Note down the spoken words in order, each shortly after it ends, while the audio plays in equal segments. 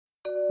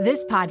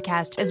This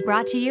podcast is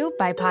brought to you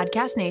by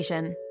Podcast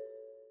Nation.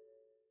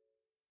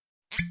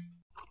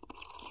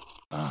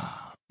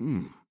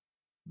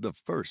 The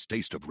first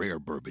taste of rare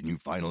bourbon you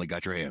finally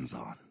got your hands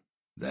on.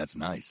 That's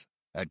nice.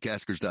 At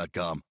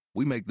Caskers.com,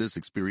 we make this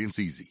experience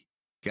easy.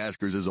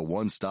 Caskers is a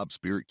one-stop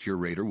spirit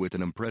curator with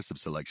an impressive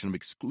selection of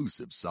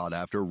exclusive,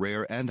 sought-after,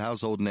 rare, and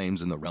household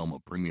names in the realm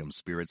of premium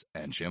spirits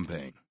and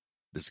champagne.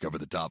 Discover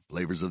the top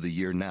flavors of the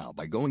year now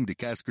by going to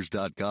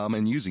Caskers.com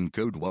and using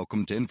code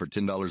WELCOME10 for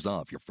 $10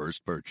 off your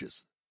first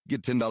purchase.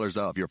 Get $10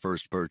 off your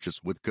first purchase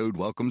with code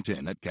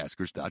WELCOME10 at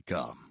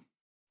Caskers.com.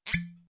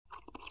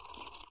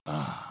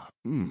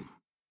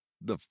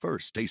 The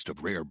first taste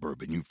of rare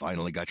bourbon you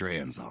finally got your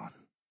hands on.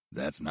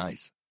 That's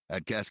nice.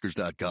 At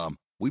Caskers.com,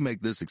 we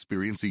make this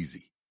experience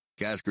easy.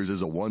 Caskers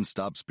is a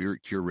one-stop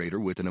spirit curator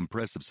with an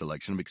impressive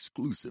selection of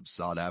exclusive,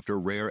 sought-after,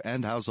 rare,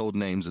 and household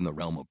names in the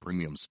realm of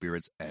premium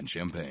spirits and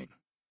champagne.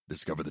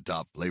 Discover the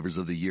top flavors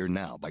of the year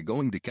now by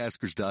going to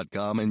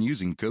Caskers.com and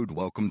using code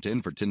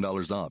WELCOME10 for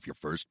 $10 off your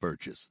first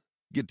purchase.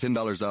 Get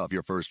 $10 off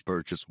your first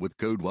purchase with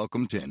code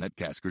WELCOME10 at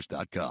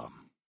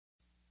Caskers.com.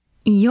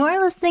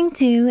 You're listening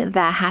to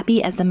the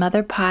Happy as a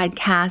Mother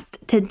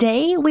podcast.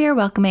 Today we are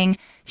welcoming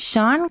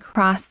Sian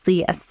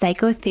Crossley, a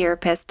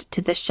psychotherapist,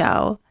 to the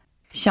show.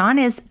 Sian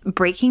is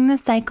Breaking the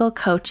Cycle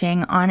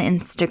Coaching on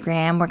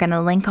Instagram. We're going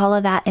to link all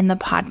of that in the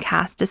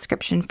podcast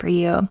description for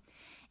you.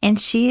 And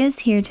she is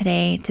here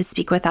today to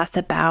speak with us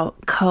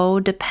about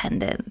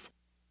codependence.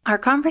 Our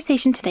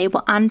conversation today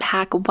will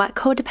unpack what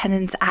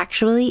codependence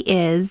actually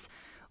is,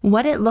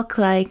 what it looked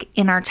like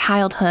in our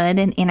childhood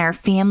and in our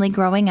family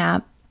growing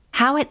up,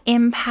 how it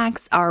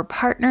impacts our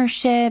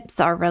partnerships,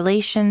 our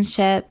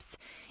relationships,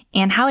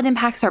 and how it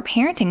impacts our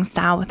parenting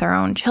style with our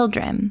own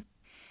children.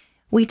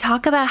 We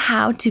talk about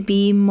how to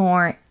be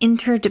more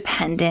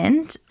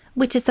interdependent,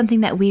 which is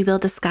something that we will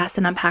discuss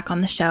and unpack on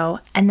the show.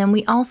 And then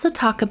we also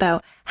talk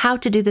about how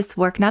to do this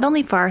work, not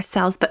only for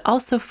ourselves, but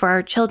also for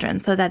our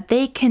children so that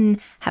they can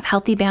have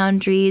healthy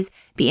boundaries,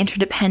 be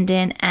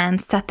interdependent,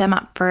 and set them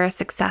up for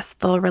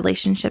successful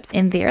relationships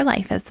in their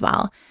life as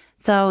well.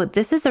 So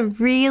this is a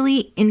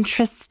really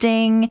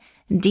interesting,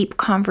 deep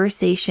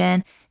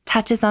conversation,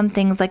 touches on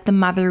things like the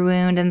mother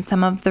wound and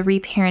some of the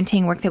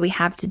reparenting work that we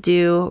have to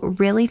do.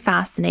 Really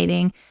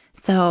fascinating.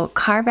 So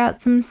carve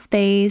out some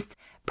space.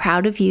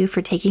 Proud of you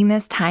for taking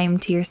this time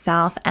to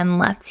yourself, and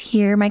let's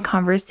hear my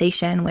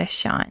conversation with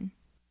Sian.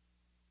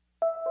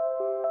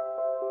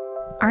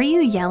 Are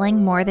you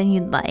yelling more than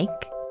you'd like?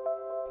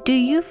 Do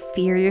you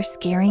fear you're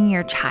scaring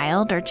your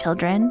child or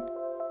children?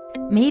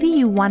 Maybe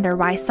you wonder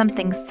why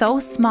something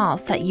so small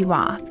set you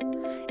off.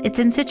 It's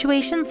in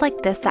situations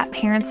like this that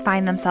parents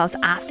find themselves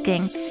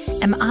asking,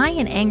 am I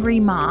an angry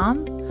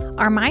mom?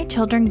 Are my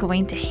children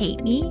going to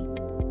hate me?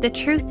 The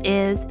truth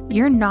is,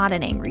 you're not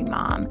an angry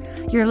mom.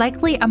 You're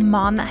likely a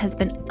mom that has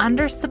been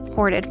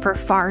under-supported for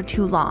far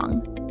too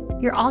long.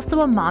 You're also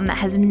a mom that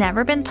has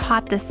never been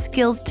taught the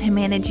skills to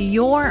manage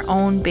your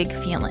own big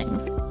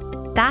feelings.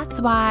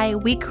 That's why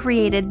we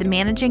created the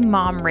Managing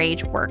Mom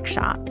Rage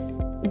workshop.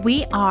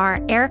 We are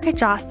Erica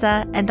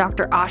Jossa and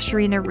Dr.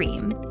 Ashrina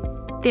Reem,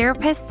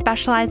 therapists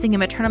specializing in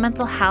maternal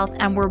mental health,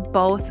 and we're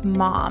both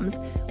moms.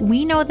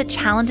 We know the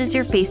challenges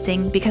you're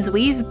facing because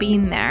we've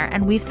been there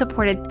and we've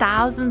supported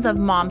thousands of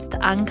moms to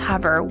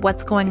uncover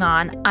what's going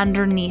on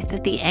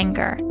underneath the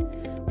anger.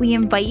 We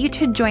invite you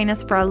to join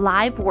us for a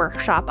live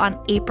workshop on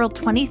April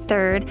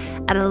 23rd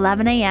at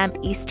 11 a.m.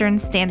 Eastern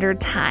Standard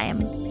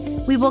Time.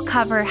 We will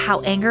cover how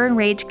anger and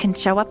rage can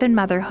show up in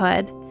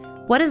motherhood,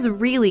 what is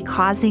really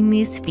causing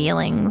these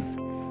feelings,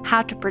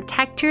 how to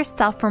protect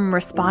yourself from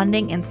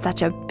responding in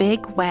such a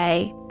big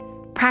way,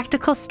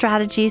 practical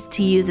strategies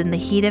to use in the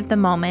heat of the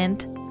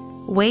moment,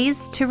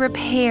 ways to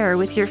repair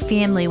with your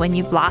family when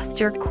you've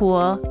lost your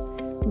cool,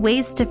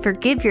 ways to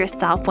forgive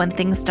yourself when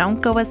things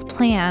don't go as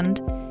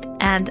planned,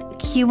 and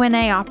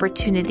Q&A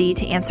opportunity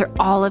to answer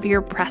all of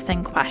your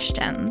pressing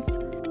questions.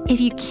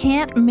 If you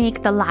can't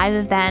make the live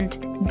event,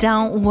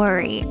 don't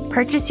worry.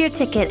 Purchase your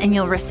ticket and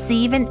you'll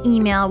receive an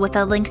email with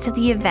a link to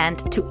the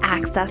event to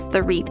access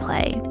the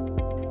replay.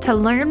 To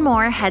learn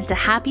more, head to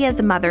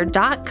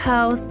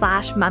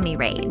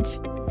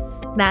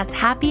happyasamother.co/mummyrage. That's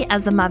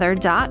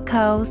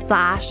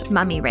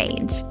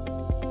happyasamother.co/mummyrage.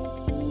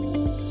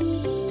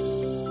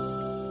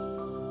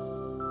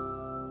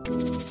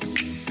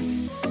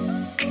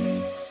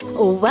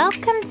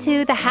 Welcome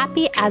to the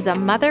Happy as a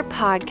Mother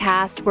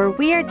podcast, where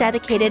we are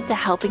dedicated to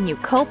helping you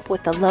cope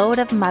with the load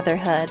of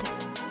motherhood.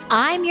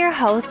 I'm your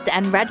host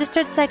and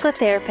registered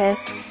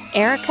psychotherapist,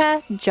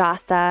 Erica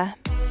Jossa.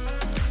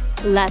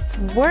 Let's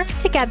work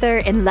together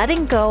in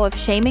letting go of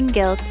shame and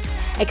guilt,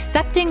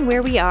 accepting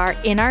where we are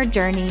in our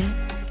journey,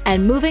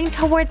 and moving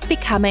towards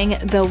becoming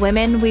the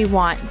women we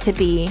want to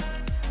be.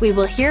 We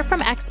will hear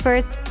from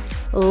experts,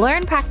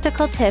 learn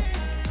practical tips,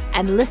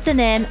 and listen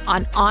in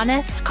on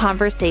honest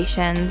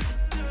conversations.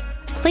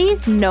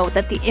 Please note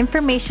that the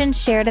information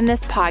shared in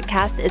this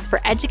podcast is for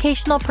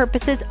educational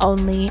purposes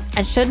only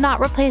and should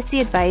not replace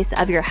the advice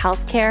of your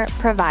healthcare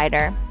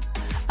provider.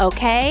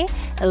 Okay,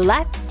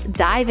 let's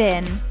dive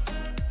in.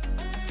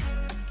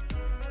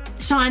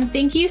 Sian,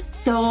 thank you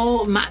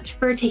so much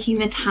for taking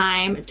the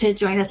time to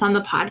join us on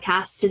the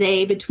podcast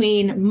today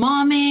between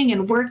momming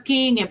and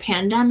working and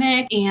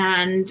pandemic.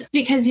 And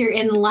because you're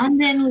in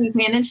London, we've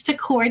managed to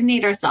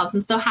coordinate ourselves.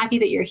 I'm so happy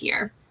that you're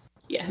here.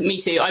 Yeah,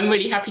 me too. I'm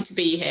really happy to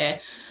be here.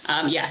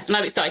 And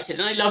I'm excited.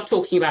 And I love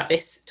talking about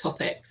this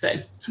topic. So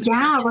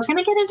yeah, we're going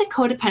to get into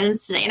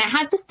codependence today. And I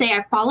have to say,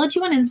 I followed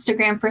you on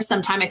Instagram for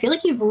some time. I feel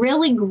like you've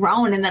really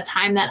grown in the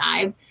time that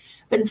I've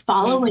been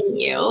following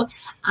you.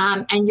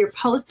 And your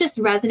post just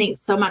resonates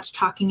so much,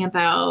 talking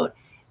about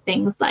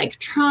things like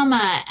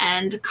trauma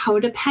and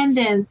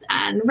codependence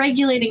and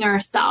regulating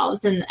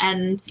ourselves.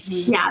 And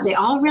yeah, they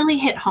all really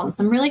hit home.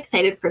 So I'm really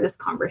excited for this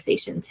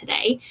conversation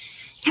today.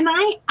 Can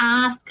I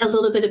ask a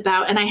little bit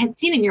about, and I had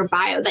seen in your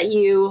bio that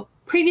you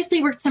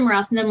previously worked somewhere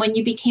else, and then when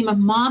you became a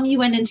mom, you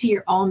went into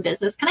your own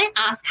business. Can I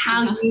ask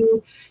how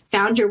you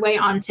found your way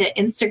onto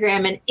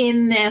Instagram and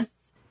in this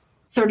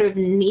sort of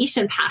niche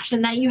and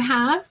passion that you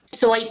have?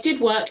 So I did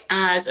work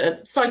as a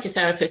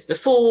psychotherapist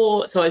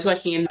before. So I was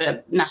working in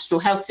the national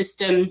health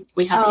system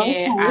we have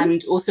here,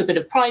 and also a bit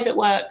of private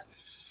work.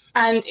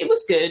 And it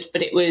was good,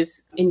 but it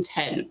was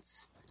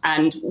intense.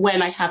 And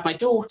when I had my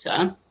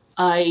daughter,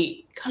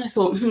 I kind of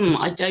thought,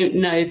 I don't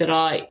know that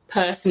I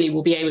personally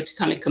will be able to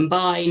kind of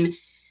combine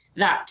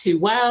that too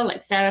well,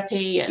 like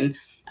therapy and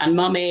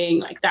mumming.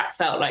 Like that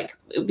felt like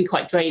it would be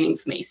quite draining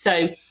for me.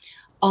 So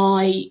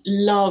I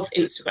love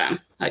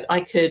Instagram. Like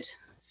I could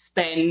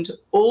spend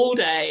all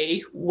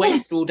day,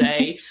 waste all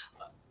day,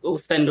 or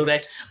spend all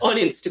day on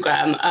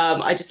Instagram.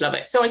 I just love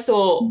it. So I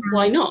thought,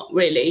 why not,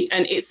 really?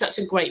 And it's such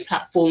a great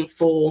platform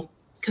for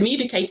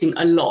communicating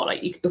a lot.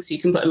 Like you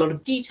can put a lot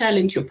of detail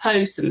into your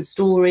posts and the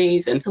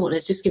stories, and thought,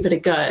 let's just give it a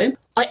go.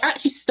 I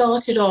actually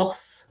started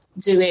off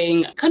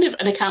doing kind of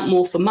an account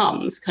more for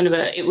mums,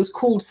 it was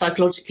called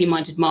Psychologically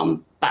Minded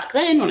Mum back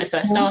then when I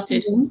first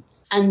started.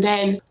 And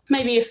then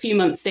maybe a few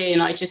months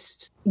in, I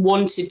just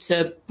wanted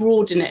to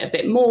broaden it a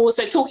bit more.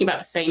 So talking about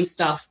the same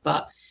stuff,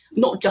 but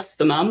not just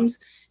for mums,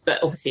 but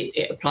obviously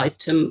it applies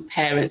to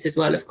parents as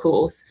well, of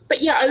course.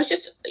 But yeah, I was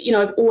just,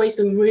 I've always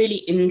been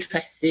really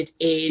interested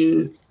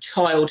in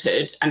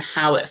childhood and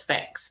how it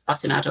affects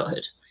us in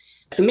adulthood.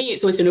 For me,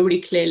 it's always been a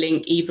really clear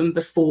link, even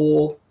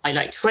before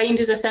I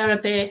trained as a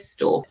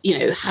therapist or,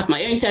 had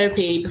my own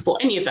therapy, before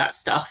any of that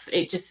stuff.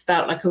 It just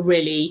felt like a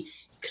really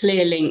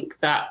clear link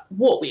that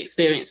what we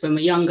experience when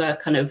we're younger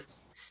kind of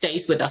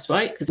stays with us,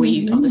 right? Because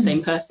we are the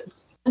same person.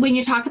 When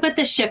you talk about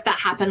the shift that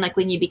happened, like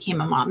when you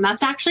became a mom,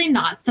 that's actually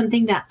not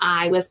something that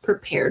I was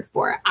prepared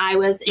for. I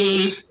was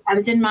in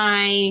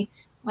my,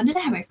 when did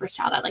I have my first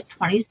child? At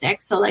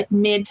 26. So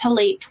mid to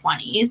late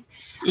 20s.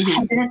 I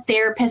had been a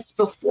therapist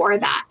before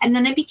that. And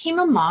then I became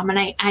a mom, and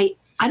I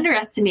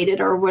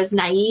underestimated or was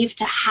naive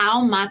to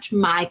how much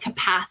my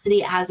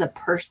capacity as a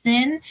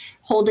person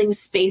holding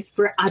space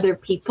for other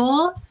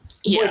people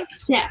would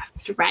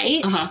shift,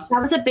 right? That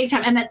was a big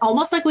time. And then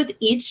almost with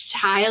each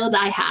child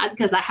I had,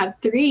 because I have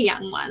 3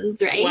 young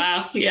ones, right?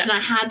 Wow. Yeah. And I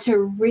had to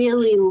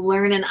really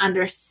learn and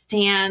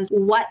understand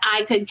what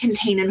I could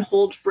contain and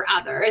hold for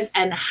others,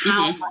 and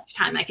how much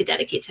time I could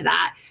dedicate to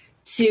that,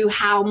 to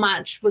how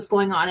much was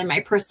going on in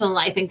my personal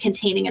life and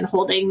containing and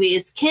holding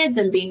these kids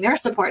and being their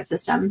support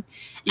system.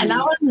 And that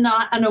was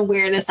not an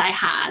awareness I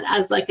had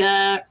as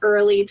a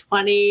early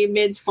 20,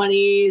 mid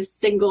 20s,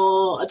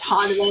 single,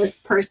 autonomous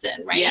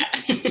person, right? Yeah.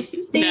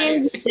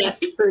 Big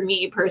shift for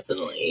me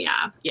personally.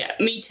 Yeah. Yeah,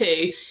 me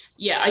too.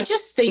 Yeah, I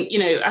just think,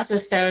 as a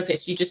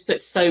therapist, you just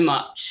put so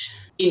much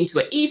into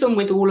it, even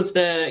with all of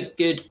the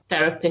good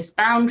therapist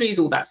boundaries,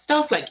 all that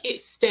stuff.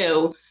 It's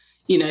still,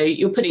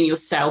 you're putting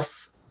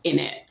yourself in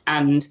it.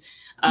 And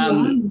I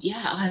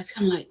was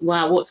kind of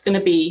wow, what's going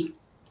to be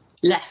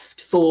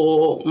left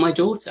for my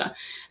daughter?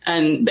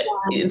 But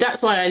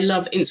that's why I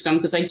love Instagram,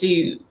 because I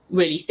do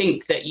really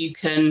think that you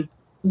can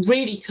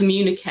really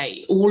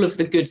communicate all of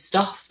the good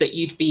stuff that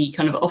you'd be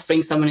kind of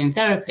offering someone in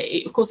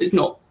therapy. Of course, it's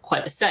not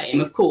quite the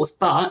same, of course,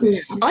 but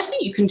I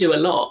think you can do a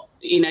lot.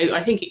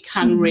 I think it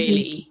can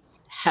really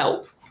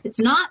help. It's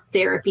not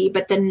therapy,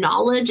 but the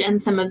knowledge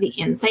and some of the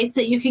insights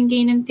that you can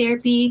gain in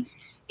therapy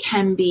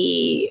can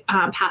be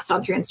passed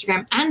on through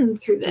Instagram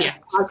and through this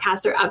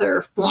podcast or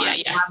other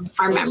forms,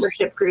 our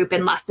membership group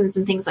and lessons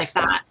and things like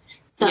that.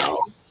 So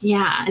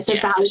it's a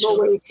valuable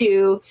way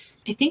to,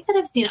 I think that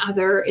I've seen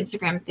other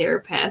Instagram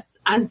therapists,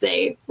 as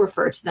they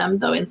refer to them,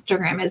 though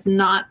Instagram is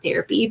not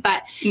therapy,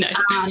 but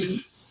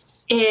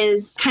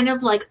is kind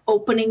of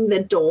opening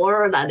the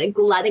door,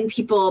 letting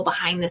people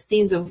behind the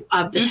scenes of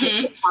the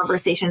types of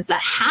conversations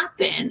that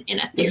happen in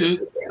a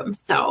therapy room.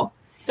 So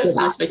that's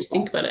a nice way to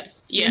think about it.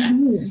 Yeah.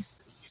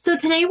 So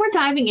today we're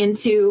diving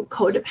into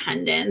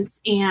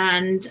codependence,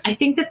 and I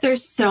think that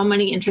there's so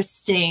many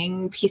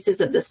interesting pieces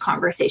of this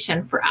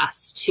conversation for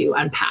us to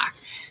unpack.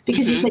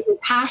 because you said you're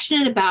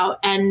passionate about,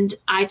 and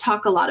I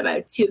talk a lot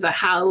about too, about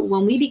how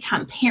when we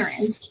become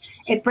parents,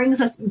 it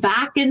brings us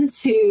back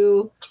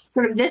into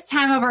sort of this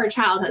time of our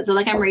childhood. So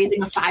like I'm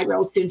raising a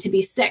 5-year-old soon to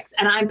be 6,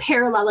 and I'm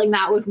paralleling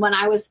that with when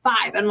I was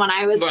 5 and when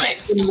I was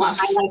 6 and what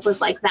my life was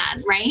like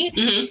then, right?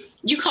 Mm-hmm.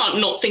 You can't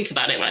not think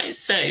about it, right?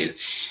 So it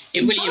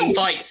really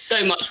invites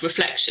so much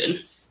reflection.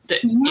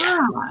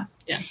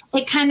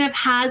 It kind of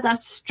has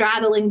us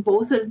straddling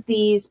both of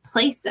these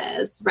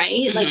places,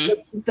 right? Mm-hmm.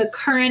 Like the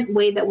current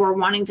way that we're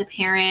wanting to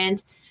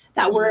parent,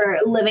 that we're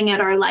living out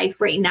our life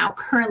right now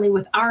currently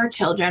with our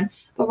children,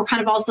 but we're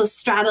kind of also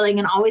straddling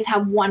and always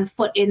have one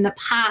foot in the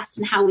past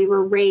and how we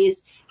were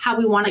raised, how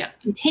we want to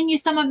continue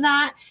some of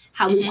that,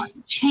 how we want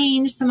to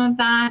change some of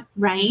that,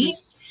 right?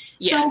 Mm-hmm.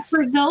 Yeah. So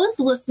for those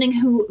listening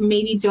who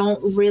maybe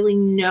don't really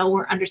know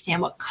or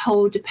understand what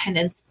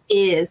codependence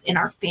is in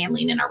our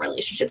family and in our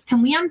relationships,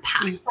 can we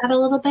unpack that a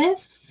little bit?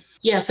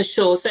 Yeah, for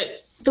sure. So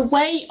the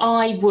way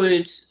I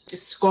would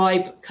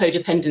describe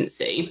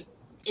codependency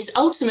is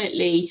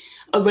ultimately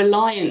a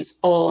reliance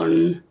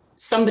on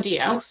somebody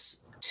else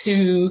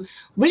to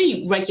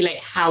really regulate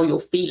how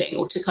you're feeling,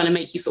 or to kind of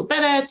make you feel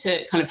better,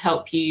 to kind of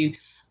help you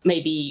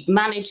maybe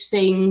manage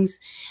things.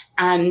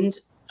 And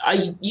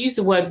I use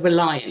the word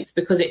reliance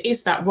because it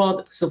is that,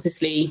 rather, because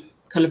obviously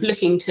kind of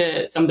looking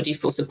to somebody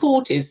for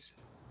support is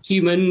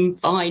human,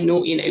 fine,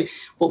 or, you know,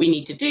 what we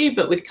need to do.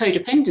 But with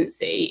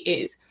codependency,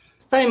 it's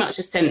very much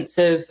a sense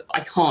of,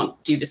 I can't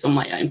do this on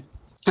my own.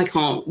 I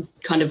can't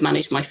kind of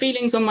manage my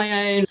feelings on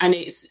my own. And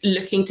it's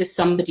looking to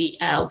somebody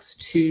else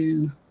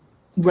to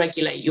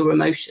regulate your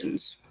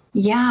emotions.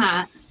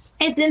 Yeah.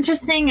 It's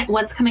interesting.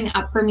 What's coming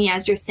up for me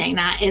as you're saying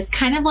that is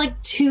kind of like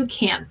two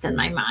camps in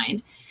my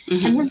mind.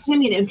 Mm-hmm. And this is going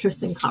to be an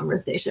interesting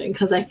conversation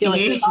because I feel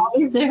like there's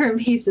always different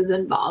pieces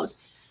involved.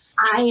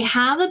 I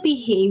have a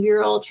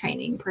behavioral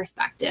training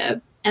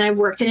perspective, and I've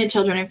worked in a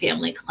children and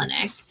family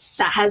clinic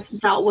that has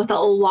dealt with a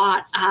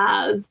lot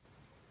of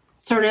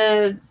sort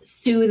of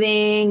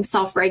soothing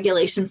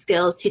self-regulation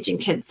skills, teaching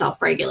kids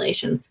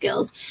self-regulation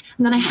skills.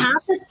 And then I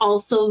have this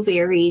also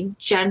very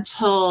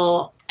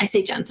gentle, I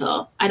say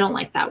gentle, I don't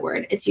like that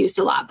word, it's used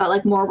a lot, but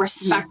like more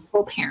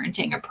respectful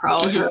parenting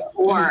approach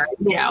or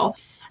you know,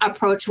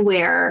 approach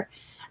where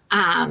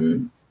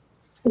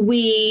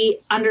we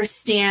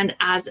understand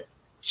as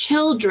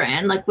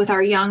children, like with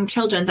our young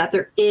children, that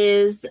there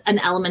is an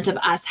element of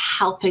us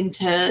helping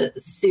to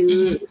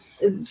soothe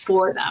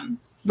for them,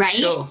 right?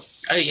 Sure.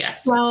 Oh, yeah.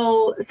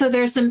 So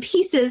there's some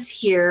pieces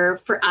here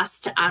for us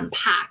to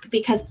unpack,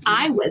 because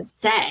I would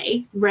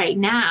say right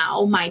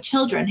now, my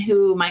children,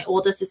 who my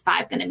oldest is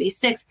 5, going to be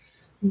 6,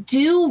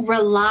 do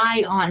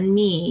rely on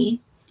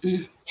me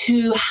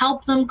to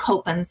help them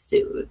cope and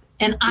soothe.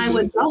 And I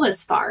would go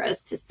as far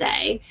as to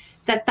say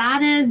that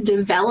that is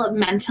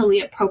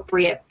developmentally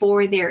appropriate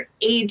for their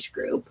age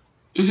group,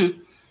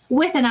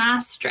 with an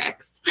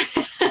asterisk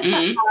of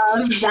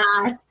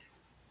that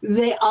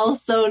they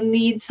also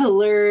need to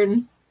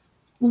learn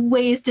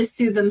ways to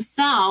soothe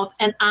themselves,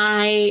 and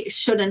I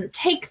shouldn't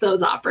take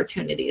those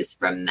opportunities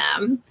from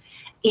them.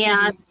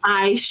 And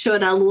I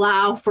should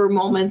allow for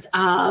moments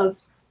of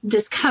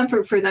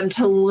discomfort for them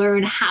to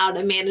learn how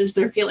to manage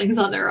their feelings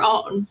on their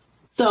own.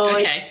 So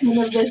it's kind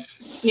of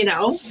this, you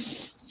know.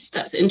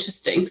 That's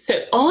interesting.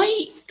 So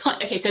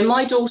so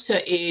my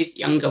daughter is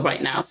younger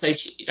right now, so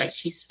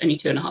she's only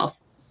 2.5.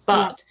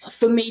 But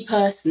for me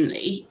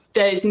personally,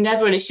 there's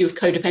never an issue of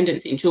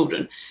codependency in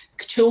children.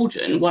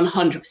 Children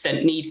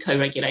 100% need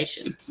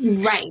co-regulation.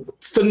 Right.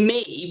 For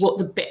me, what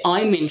the bit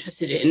I'm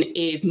interested in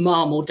is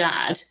mom or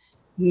dad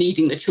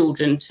needing the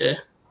children to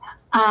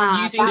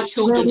using the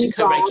children to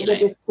co-regulate.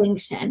 The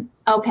distinction.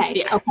 Okay.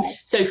 Yeah. Okay.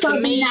 So for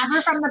me, it's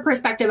never from the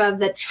perspective of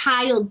the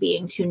child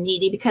being too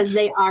needy, because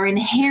they are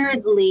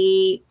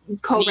inherently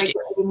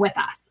co-regulating with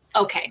us.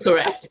 Okay.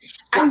 Correct.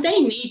 And they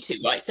need to,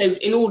 right? So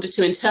in order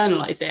to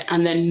internalize it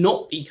and then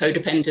not be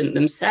codependent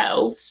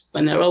themselves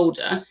when they're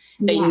older,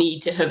 they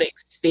need to have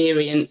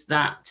experienced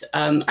that.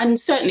 And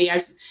certainly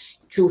as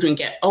children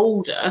get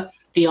older,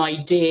 the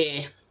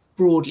idea,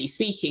 broadly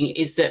speaking,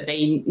 is that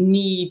they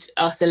need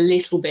us a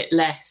little bit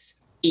less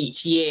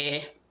each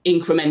year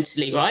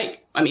incrementally, right?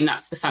 I mean,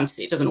 that's the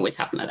fantasy. It doesn't always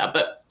happen like that,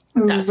 but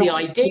that's the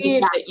idea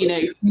that, you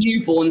know,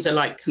 newborns are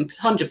like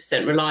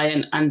 100%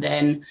 reliant, and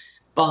then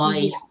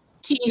by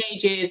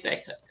teenagers,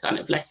 they're kind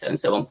of less so and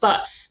so on.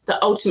 But that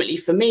ultimately,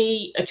 for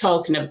me, a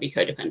child can never be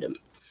codependent.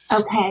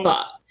 Okay.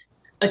 But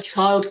a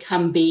child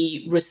can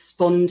be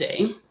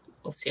responding,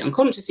 obviously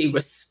unconsciously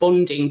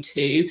responding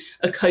to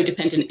a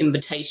codependent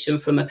invitation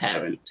from a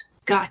parent.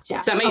 Gotcha.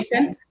 Does that make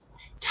sense?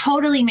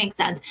 Totally makes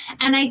sense.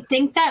 And I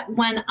think that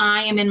when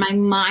I am in my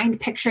mind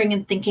picturing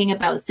and thinking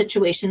about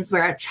situations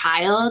where a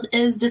child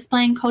is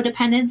displaying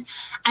codependence,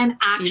 I'm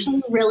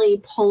actually really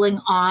pulling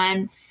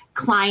on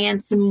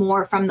clients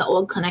more from the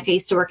old clinic I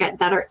used to work at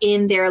that are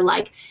in their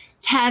like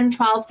 10,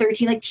 12,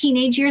 13, like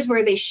teenage years,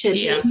 where they should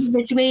be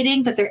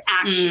individuating, but they're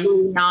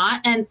actually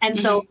not. And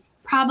so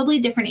probably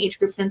different age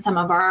group than some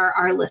of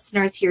our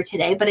listeners here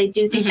today. But I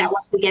do think that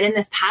once we get in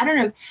this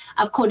pattern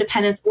of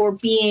codependence, or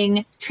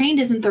being trained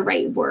isn't the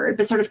right word,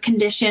 but sort of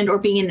conditioned, or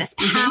being in this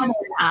pattern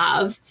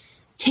of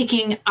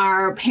taking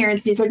our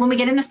parents' needs, like when we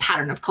get in this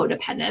pattern of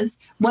codependence,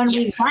 when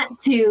we get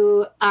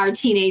to our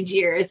teenage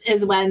years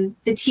is when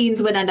the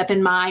teens would end up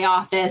in my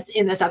office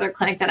in this other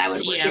clinic that I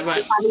would work in,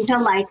 having to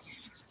like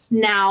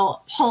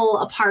now pull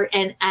apart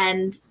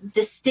and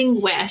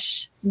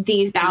distinguish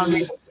these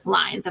boundaries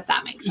lines, if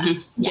that makes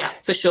sense. Yeah,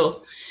 for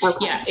sure.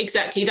 Okay. Yeah,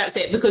 exactly. That's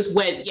it. Because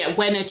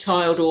when a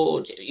child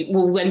or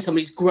when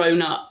somebody's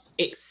grown up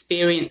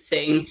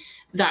experiencing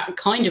that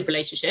kind of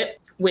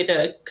relationship with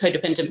a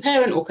codependent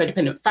parent or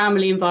codependent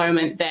family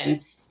environment,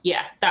 then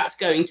that's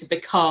going to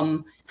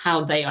become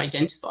how they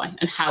identify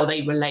and how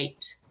they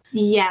relate.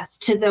 Yes,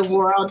 to the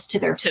world, to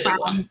their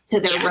friends, to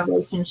their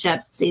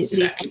relationships, these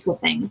types of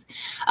things.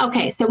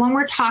 Okay, so when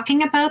we're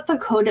talking about the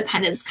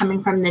codependence coming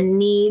from the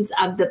needs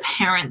of the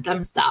parent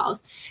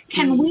themselves,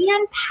 can we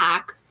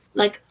unpack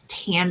like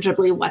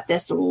tangibly what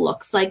this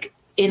looks like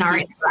in our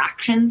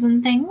interactions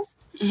and things?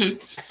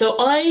 So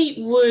I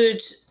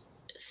would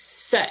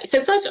say,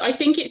 first, I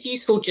think it's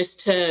useful just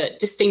to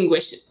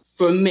distinguish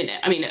for a minute.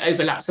 I mean, it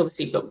overlaps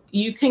obviously, but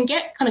you can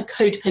get kind of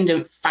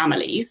codependent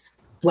families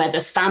where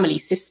the family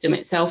system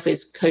itself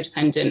is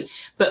codependent,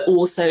 but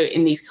also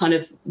in these kind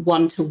of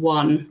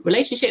one-to-one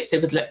relationships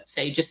with, let's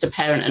say, just a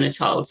parent and a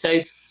child.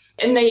 So,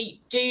 and they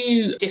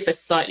do differ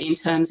slightly in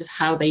terms of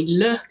how they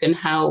look and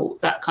how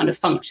that kind of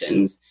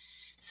functions.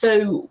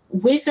 So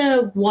with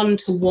a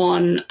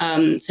one-to-one,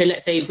 so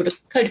let's say with a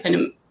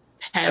codependent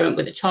parent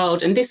with a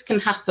child, and this can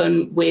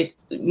happen with,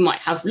 might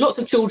have lots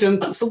of children,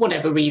 but for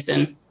whatever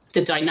reason,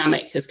 the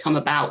dynamic has come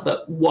about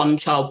that one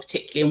child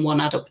particularly and one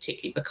adult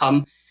particularly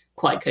become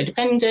quite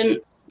codependent,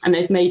 and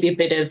there's maybe a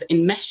bit of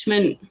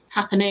enmeshment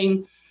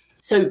happening.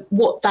 So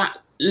what that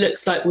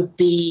looks like would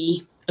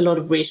be a lot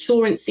of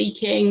reassurance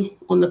seeking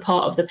on the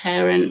part of the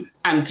parent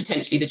and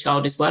potentially the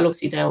child as well.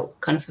 Obviously, they'll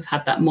kind of have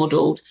had that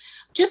modelled.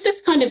 Just this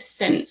kind of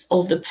sense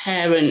of the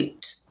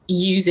parent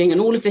using,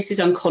 and all of this is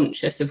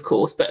unconscious, of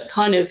course, but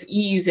kind of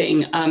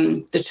using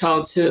the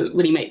child to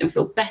really make them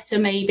feel better,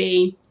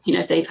 maybe. You know,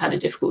 if they've had a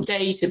difficult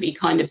day, to be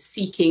kind of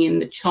seeking in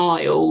the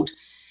child,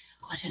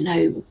 I don't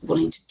know,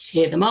 wanting to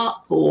cheer them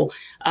up or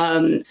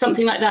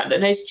something like that.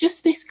 That there's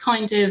just this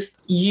kind of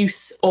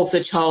use of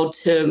the child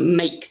to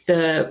make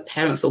the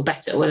parent feel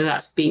better, whether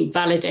that's being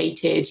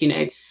validated,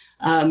 you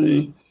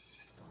know.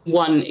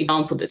 One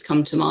example that's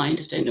come to mind,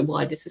 I don't know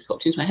why this has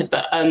popped into my head,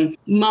 but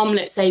mum,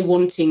 let's say,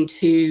 wanting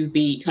to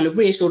be kind of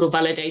reassured or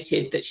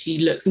validated that she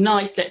looks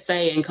nice, let's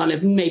say, and kind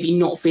of maybe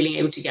not feeling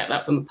able to get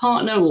that from a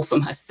partner or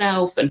from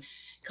herself, and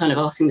kind of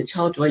asking the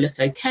child, do I look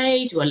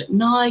okay? Do I look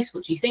nice?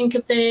 What do you think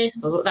of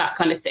this? Or that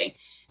kind of thing.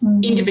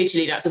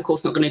 Individually, that's of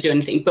course not going to do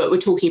anything, but we're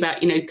talking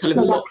about, you know, kind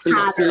of lots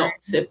and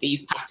lots of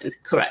these patterns.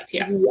 Correct.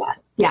 Yeah.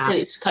 Yes. Yeah. So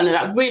it's kind of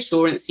that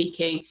reassurance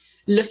seeking,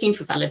 looking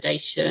for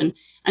validation,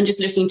 and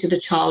just looking to the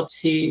child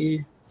to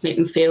make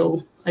them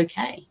feel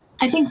okay.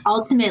 I think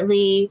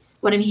ultimately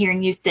what I'm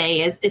hearing you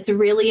say is it's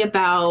really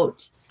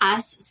about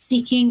us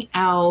seeking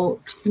out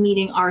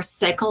meeting our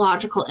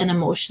psychological and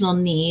emotional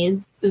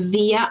needs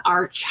via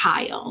our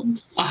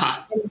child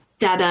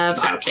instead of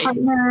our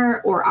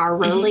partner or our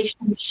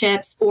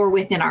relationships or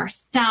within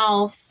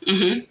ourselves.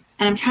 And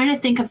I'm trying to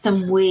think of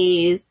some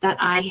ways that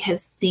I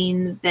have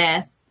seen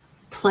this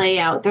play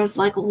out. There's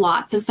like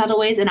lots of subtle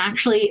ways. And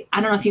actually, I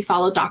don't know if you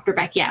follow Dr.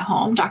 Becky at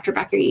home, Dr.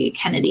 Becky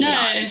Kennedy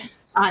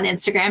on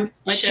Instagram.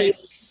 She's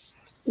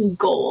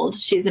gold.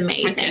 She's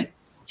amazing.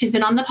 She's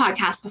been on the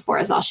podcast before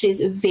as well. She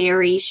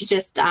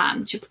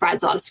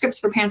provides a lot of scripts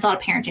for parents, a lot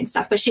of parenting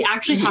stuff, but she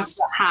actually talks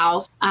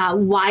about how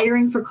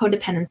wiring for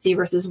codependency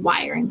versus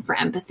wiring for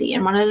empathy.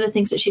 And one of the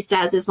things that she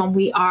says is when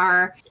we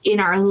are in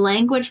our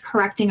language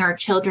correcting our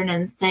children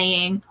and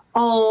saying,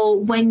 oh,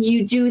 when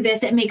you do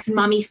this, it makes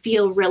mommy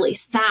feel really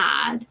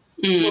sad.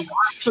 What we're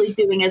actually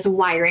doing is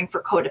wiring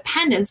for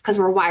codependence, because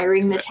we're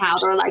wiring the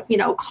child, or like, you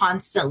know,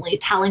 constantly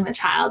telling the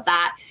child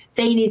that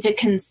they need to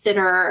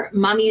consider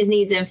mommy's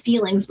needs and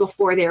feelings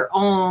before their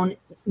own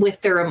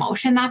with their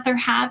emotion that they're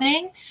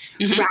having,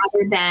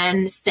 rather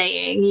than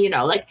saying, you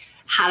know, like,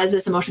 how does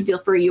this emotion feel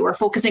for you, or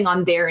focusing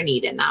on their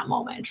need in that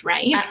moment,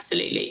 right?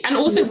 Absolutely. And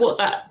also what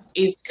that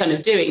is kind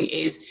of doing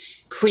is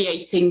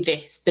creating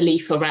this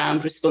belief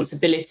around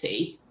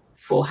responsibility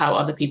for how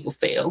other people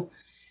feel.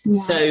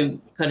 So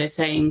kind of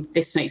saying,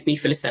 this makes me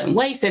feel a certain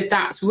way. So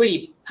that's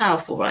really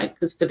powerful, right?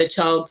 Because for the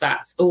child,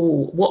 that's,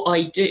 what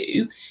I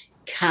do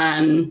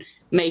can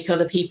make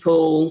other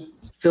people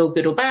feel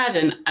good or bad,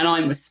 and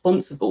I'm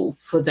responsible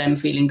for them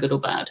feeling good or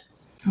bad.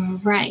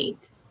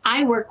 Right.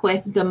 I work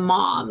with the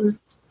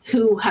moms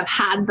who have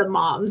had the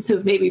moms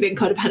who've maybe been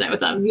codependent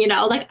with them, you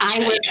know, like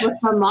I work with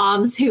the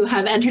moms who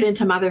have entered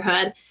into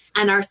motherhood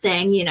and are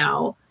saying, you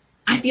know,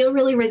 I feel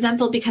really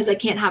resentful because I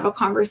can't have a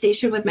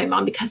conversation with my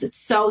mom because it's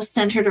so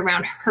centered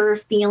around her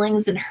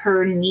feelings and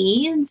her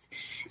needs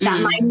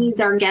that my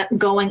needs are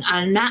going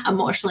unmet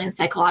emotionally and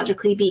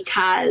psychologically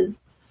because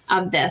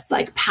of this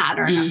like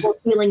pattern of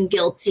feeling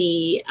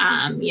guilty,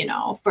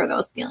 for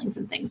those feelings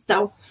and things.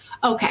 So,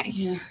 okay.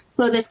 Yeah.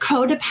 So this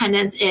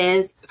codependence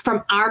is,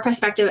 from our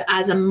perspective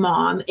as a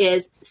mom,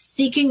 is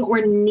seeking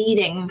or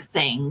needing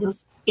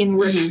things in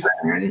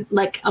return,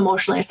 like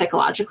emotionally or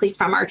psychologically,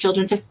 from our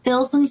children to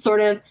fill some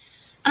sort of,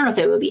 I don't know if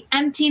it would be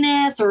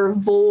emptiness or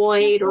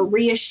void or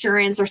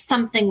reassurance or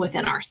something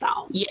within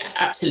ourselves. Yeah,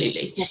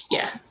 absolutely.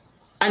 Yeah.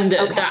 And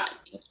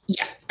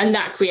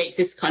that creates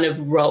this kind of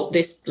role,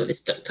 this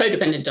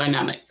codependent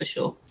dynamic for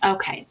sure.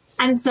 Okay.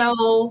 And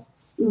so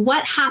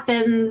what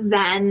happens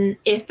then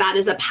if that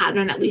is a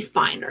pattern that we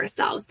find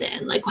ourselves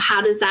in? Like,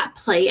 how does that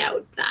play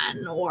out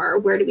then? Or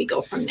where do we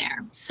go from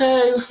there?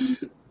 So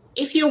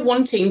if you're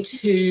wanting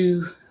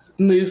to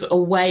move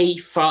away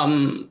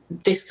from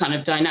this kind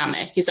of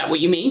dynamic, is that what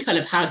you mean? Kind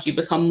of how do you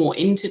become more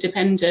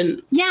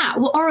interdependent? Yeah.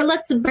 Well, or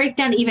let's break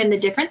down even the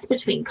difference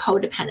between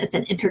codependence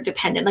and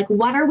interdependent. Like,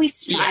 what are we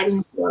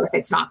striving for if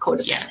it's not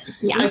codependent?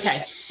 Yeah.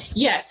 Okay.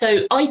 Yeah.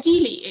 So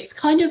ideally, it's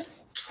kind of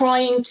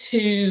trying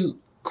to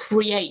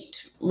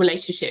create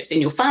relationships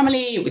in your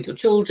family, with your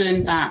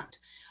children, that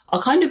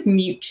are kind of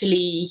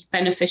mutually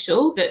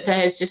beneficial, that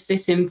there's just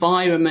this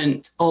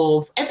environment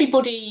of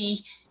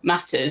everybody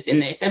matters in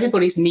this,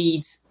 everybody's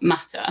needs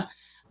matter.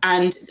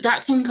 And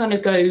that can kind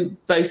of go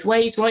both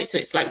ways, right? So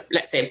it's like,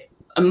 let's say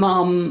a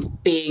mum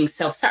being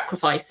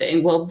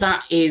self-sacrificing, well,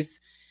 that is,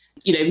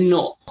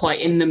 not quite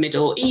in the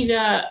middle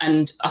either.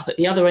 And up at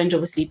the other end,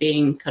 obviously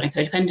being kind of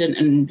codependent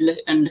and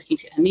looking to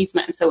get her needs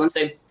met and so on.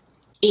 So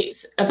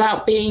it's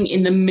about being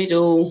in the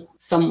middle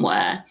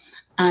somewhere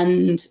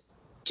and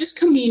just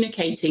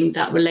communicating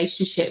that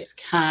relationships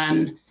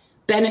can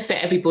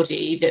benefit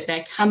everybody, that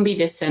there can be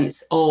this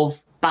sense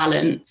of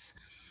balance.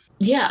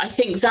 Yeah, I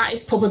think that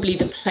is probably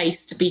the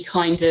place to be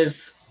kind of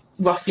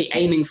roughly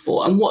aiming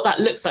for. And what that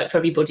looks like for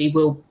everybody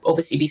will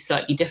obviously be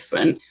slightly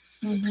different.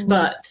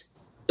 But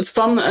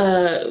from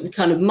a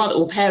kind of mother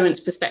or parent's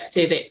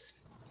perspective, it's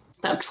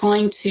about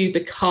trying to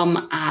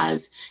become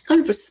as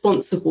kind of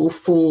responsible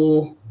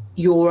for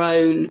your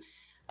own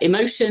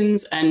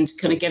emotions and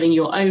kind of getting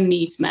your own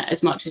needs met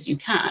as much as you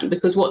can,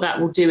 because what that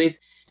will do is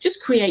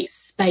just create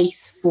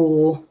space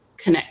for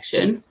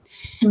connection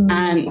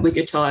and with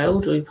your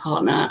child or your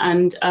partner,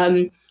 and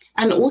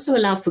also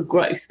allow for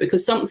growth,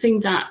 because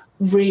something that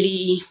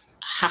really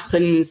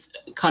happens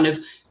kind of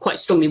quite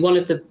strongly, one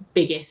of the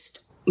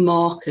biggest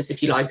markers,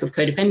 if you like, of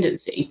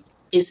codependency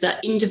is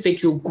that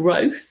individual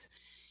growth,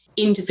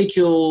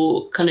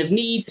 individual kind of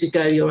needs to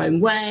go your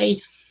own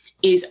way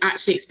is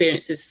actually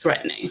experienced as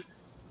threatening.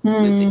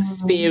 It's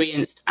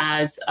experienced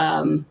as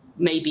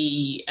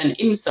maybe an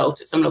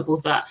insult at some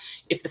level, that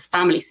if the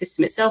family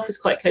system itself is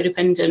quite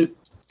codependent,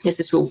 there's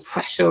this real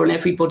pressure on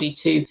everybody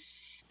to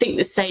think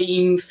the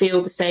same,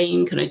 feel the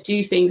same, kind of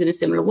do things in a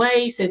similar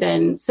way. So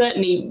then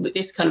certainly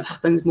this kind of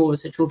happens more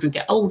as the children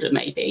get older,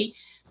 maybe,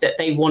 that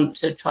they want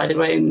to try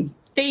their own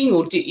thing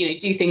or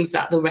do things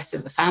that the rest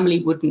of the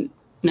family wouldn't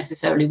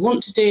necessarily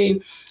want to do.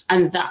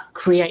 And that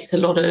creates a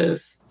lot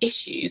of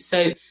issues.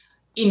 So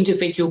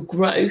individual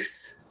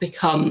growth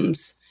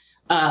becomes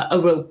a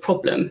real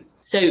problem.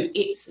 So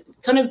it's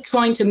kind of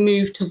trying to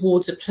move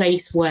towards a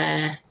place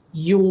where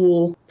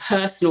your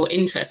personal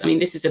interest, I mean,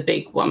 this is a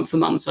big one for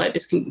mums, right?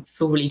 This can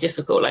feel really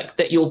difficult, like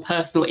that your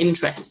personal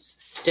interests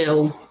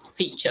still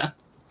feature.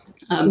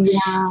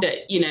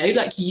 That,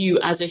 like you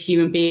as a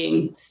human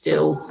being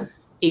still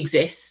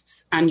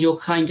exists, and you're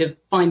kind of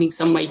finding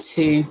some way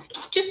to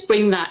just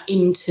bring that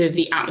into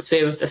the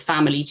atmosphere of the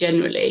family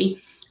generally.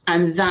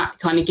 And that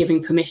kind of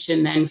giving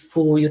permission then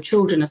for your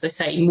children, as I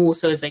say, more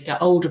so as they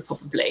get older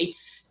probably,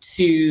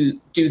 to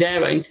do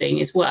their own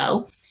thing as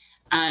well.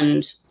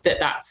 And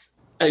that's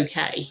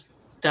okay.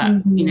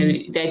 That,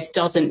 there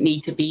doesn't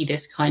need to be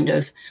this kind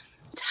of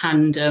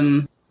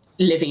tandem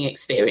living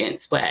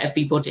experience where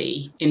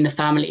everybody in the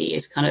family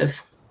is kind of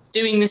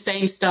doing the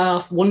same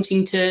stuff,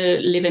 wanting to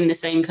live in the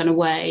same kind of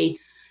way.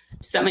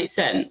 Does that make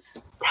sense?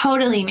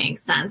 Totally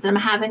makes sense. I'm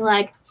having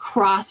like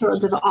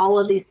crossroads of all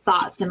of these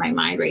thoughts in my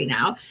mind right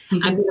now.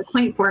 I'm going to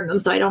point for them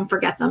so I don't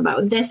forget them.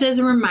 But this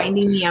is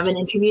reminding me of an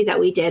interview that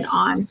we did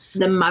on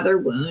the mother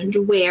wound,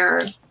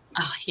 where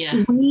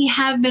we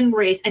have been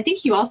raised. I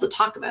think you also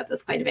talk about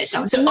this quite a bit,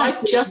 don't you? So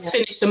I've just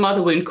finished a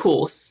mother wound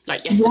course,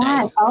 like yesterday.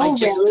 Yes. Oh, I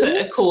just put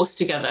a course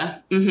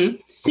together.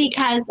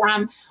 Because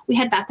we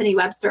had Bethany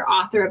Webster,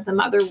 author of The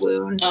Mother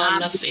Wound,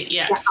 on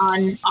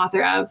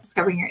author of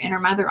Discovering Your Inner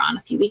Mother on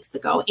a few weeks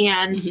ago.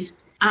 And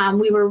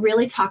we were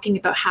really talking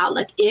about how,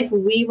 like, if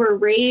we were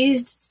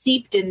raised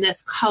steeped in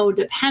this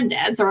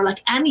codependence, or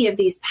like any of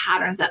these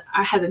patterns that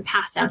have been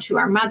passed down to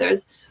our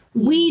mothers,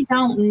 we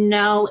don't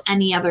know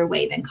any other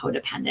way than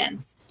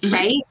codependence,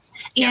 right?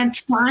 And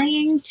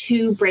trying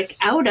to break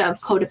out of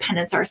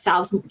codependence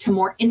ourselves to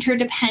more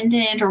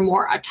interdependent or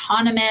more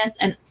autonomous.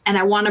 And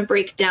I want to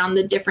break down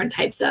the different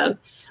types of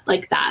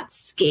like that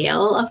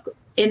scale of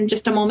in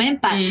just a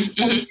moment. But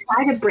when we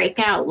try to break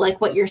out, like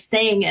what you're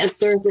saying is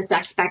there's this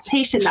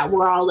expectation that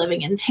we're all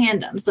living in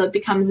tandem. So it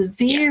becomes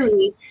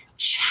very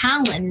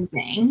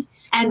challenging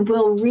and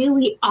will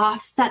really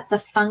offset the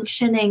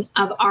functioning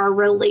of our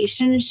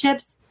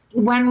relationships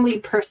when we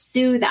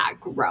pursue that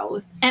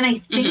growth. And I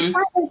think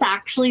that is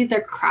actually the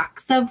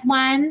crux of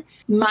when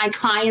my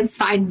clients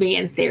find me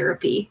in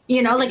therapy.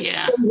 You know, like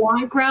they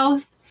want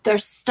growth, they're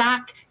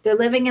stuck, they're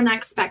living in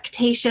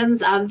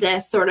expectations of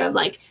this sort of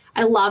like,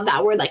 I love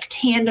that word, like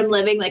tandem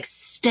living, like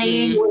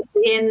staying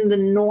within the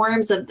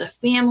norms of the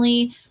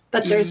family.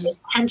 But there's this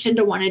tension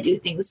to want to do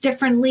things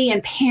differently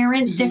and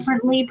parent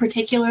differently,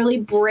 particularly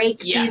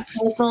break these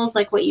cycles,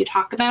 like what you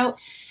talk about.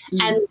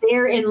 And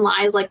therein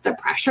lies like the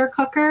pressure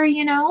cooker,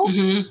 you know?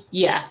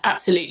 Yeah,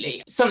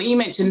 absolutely. Something you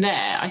mentioned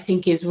there, I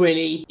think is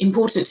really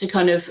important to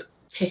kind of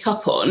pick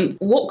up on.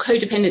 What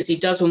codependency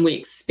does when we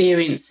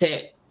experience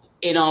it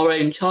in our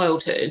own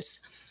childhoods.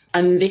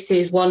 And this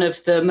is one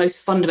of the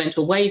most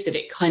fundamental ways that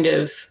it kind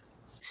of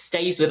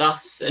stays with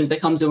us and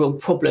becomes a real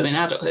problem in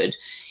adulthood,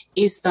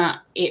 is that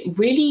it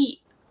really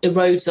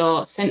erodes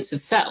our sense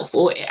of self.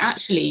 Or it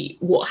actually,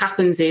 what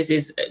happens is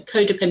a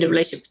codependent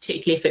relationship,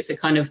 particularly if it's a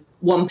kind of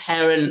one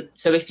parent.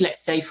 So if,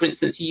 let's say, for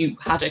instance, you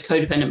had a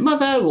codependent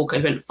mother or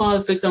codependent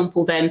father, for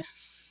example, then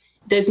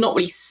there's not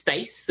really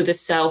space for the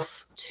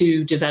self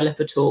to develop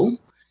at all.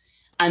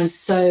 And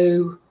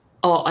so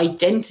our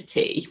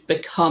identity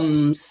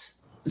becomes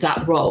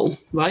that role,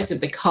 right? It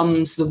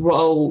becomes the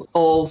role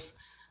of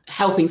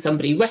helping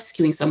somebody,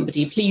 rescuing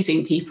somebody,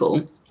 pleasing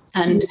people.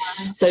 And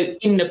so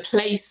in the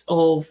place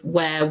of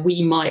where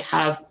we might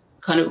have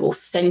kind of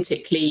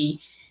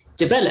authentically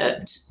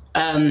developed,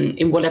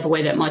 in whatever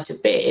way that might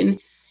have been,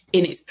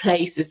 in its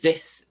place is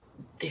this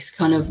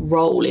kind of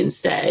role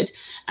instead.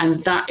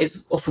 And that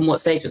is often what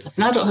stays with us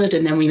in adulthood.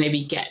 And then we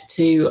maybe get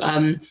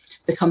to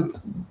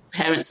become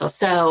parents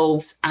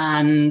ourselves,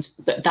 and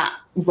that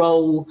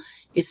role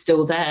is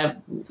still there,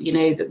 you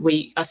know, that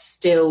we are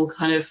still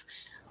kind of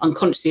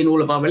unconsciously in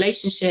all of our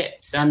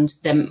relationships, and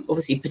then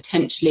obviously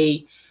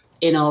potentially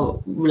in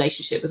our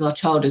relationship with our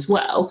child as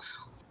well.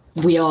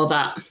 We are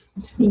that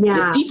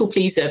the people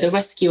pleaser, the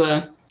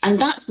rescuer. And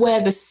that's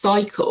where the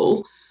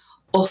cycle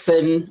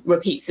often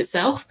repeats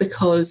itself,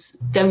 because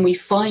then we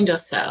find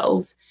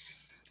ourselves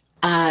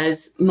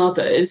as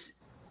mothers,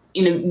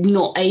 you know,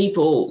 not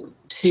able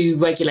to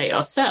regulate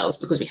ourselves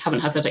because we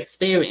haven't had that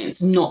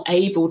experience, not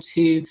able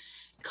to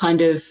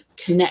kind of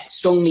connect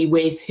strongly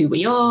with who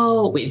we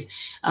are, with,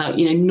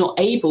 you know, not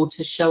able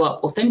to show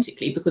up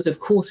authentically because, of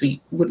course, we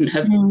wouldn't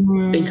have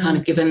been kind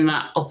of given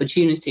that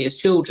opportunity as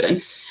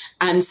children.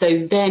 And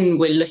so then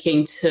we're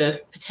looking to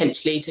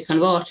potentially to kind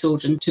of our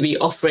children to be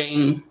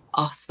offering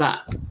us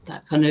that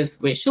kind of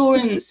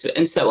reassurance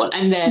and so on.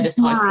 And they're the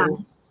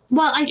cycle.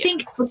 Well, I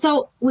think,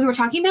 so we were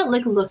talking about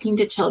like looking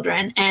to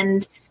children,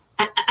 and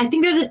I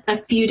think there's a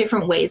few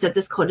different ways that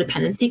this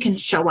codependency can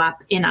show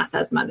up in us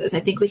as mothers. I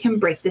think we can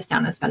break this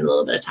down and spend a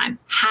little bit of time.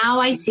 How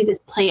I see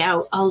this play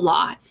out a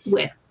lot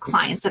with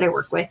clients that I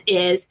work with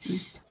is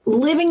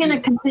living in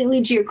a completely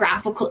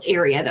geographical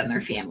area than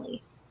their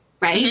family,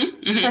 right?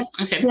 But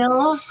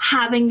still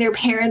having their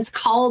parents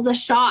call the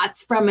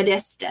shots from a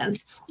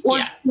distance, or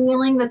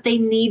feeling that they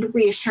need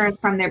reassurance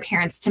from their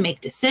parents to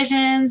make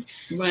decisions,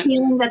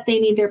 feeling that they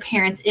need their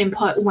parents'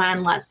 input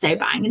when, let's say,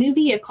 buying a new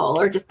vehicle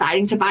or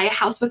deciding to buy a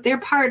house with their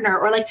partner,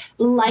 or like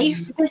life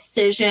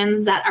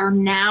decisions that are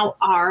now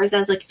ours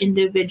as like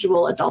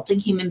individual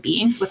adulting human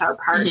beings with our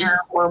partner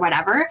or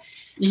whatever,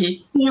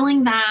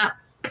 feeling that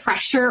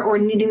pressure or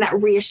needing that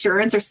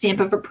reassurance or stamp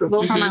of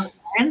approval from our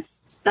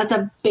parents. That's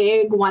a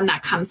big one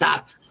that comes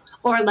up.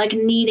 Or like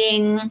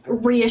needing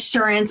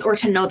reassurance or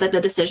to know that the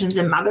decisions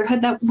in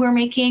motherhood that we're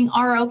making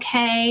are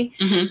okay.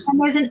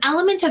 And there's an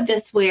element of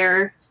this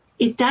where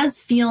it does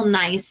feel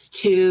nice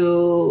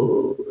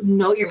to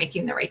know you're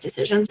making the right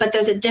decisions, but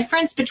there's a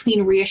difference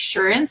between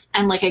reassurance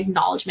and like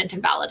acknowledgement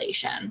and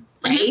validation,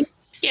 right?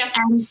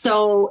 And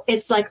so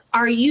it's like,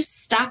 are you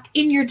stuck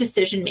in your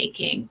decision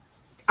making?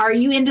 Are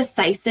you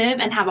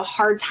indecisive and have a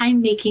hard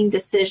time making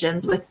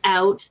decisions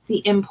without the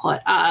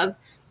input of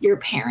your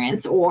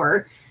parents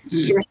or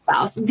your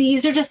spouse?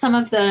 These are just some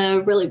of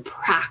the really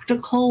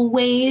practical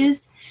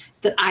ways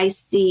that I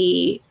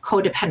see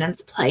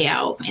codependence play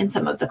out in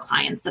some of the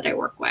clients that I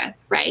work with,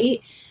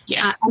 right?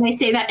 And I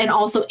say that, and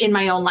also in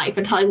my own life,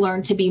 until I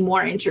learn to be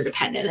more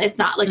interdependent. It's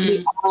not like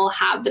we all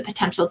have the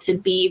potential to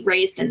be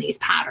raised in these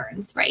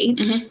patterns, right?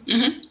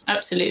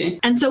 Absolutely.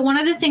 And so one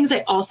of the things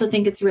I also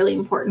think it's really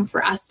important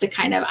for us to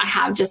kind of, I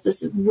have just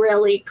this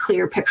really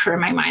clear picture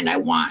in my mind I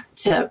want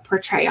to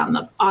portray on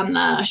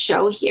the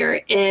show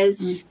here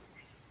is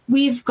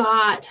we've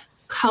got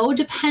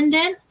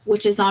codependent,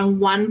 which is on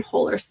one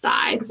polar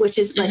side, which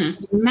is like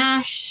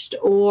meshed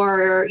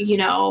or, you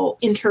know,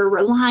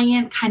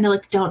 interreliant, kind of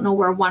like don't know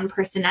where one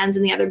person ends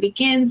and the other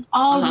begins,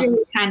 all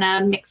really kind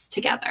of mixed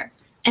together.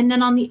 And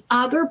then on the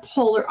other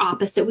polar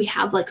opposite, we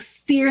have like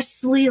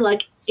fiercely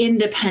like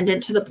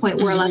independent to the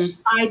point where like,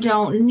 I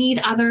don't need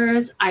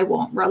others. I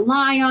won't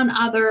rely on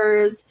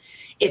others.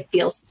 It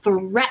feels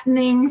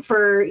threatening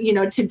for, you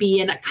know, to be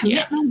in a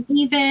commitment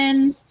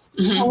even.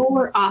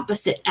 Polar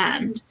opposite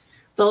end.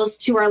 Those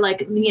two are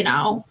like, you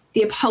know,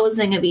 the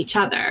opposing of each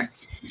other.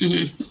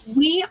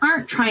 we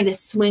aren't trying to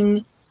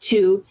swing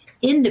to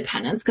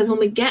independence, because when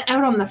we get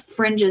out on the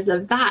fringes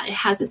of that, it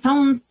has its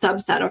own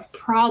subset of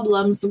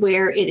problems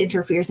where it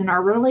interferes in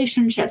our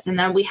relationships, and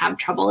then we have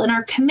trouble in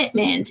our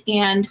commitment.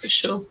 And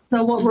so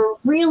what we're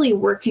really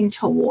working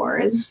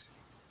towards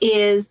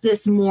is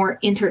this more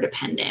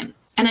interdependent.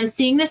 And I'm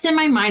seeing this in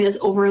my mind as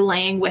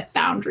overlaying with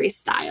boundary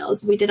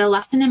styles. We did a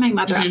lesson in my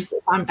mother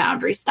on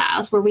boundary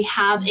styles, where we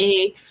have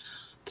a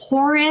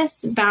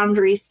porous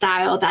boundary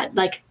style that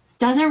like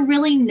doesn't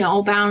really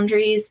know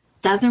boundaries,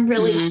 doesn't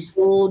really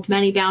hold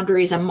many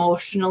boundaries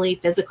emotionally,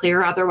 physically,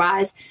 or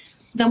otherwise.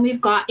 Then we've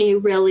got a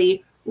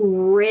really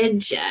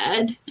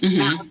rigid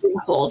boundary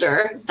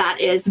holder that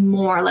is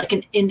more like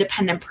an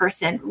independent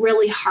person,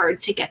 really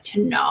hard to get to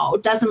know,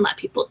 doesn't let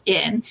people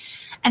in.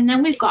 And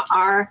then we've got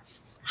our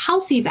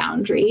healthy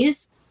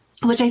boundaries,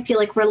 which I feel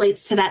like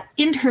relates to that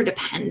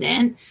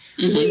interdependent,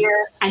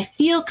 where I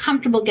feel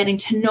comfortable getting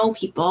to know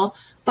people,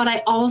 but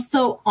I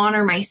also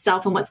honor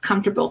myself and what's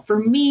comfortable for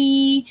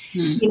me.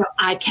 You know,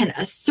 I can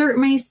assert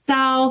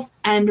myself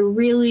and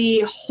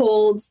really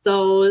holds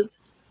those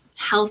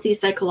healthy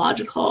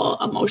psychological,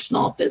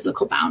 emotional,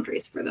 physical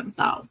boundaries for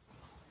themselves.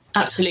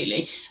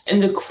 Absolutely.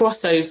 And the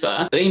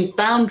crossover, I mean,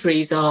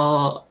 boundaries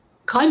are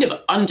kind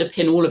of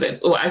underpin all of it,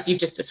 or as you've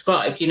just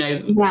described, you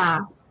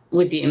know,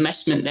 with the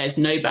enmeshment, there's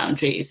no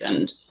boundaries,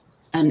 and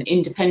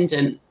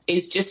independent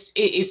is just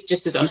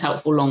as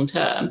unhelpful long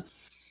term.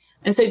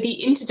 And so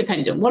the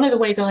interdependent, one of the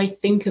ways I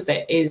think of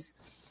it is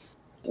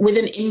with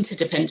an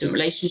interdependent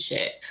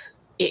relationship,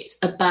 it's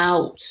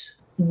about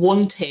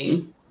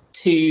wanting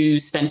to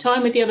spend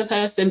time with the other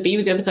person, be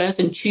with the other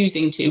person,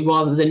 choosing to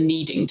rather than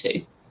needing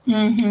to.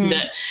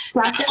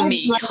 That's for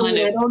me like kind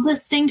a little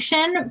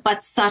distinction,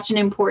 but such an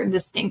important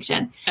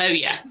distinction. Oh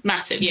yeah,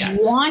 massive, yeah.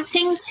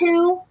 Wanting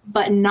to,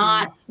 but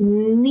not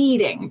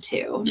needing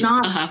to.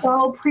 Not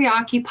so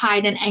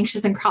preoccupied and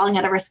anxious and crawling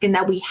out of our skin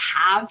that we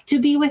have to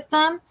be with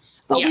them,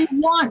 but we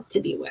want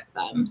to be with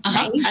them.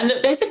 Right? And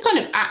there's a kind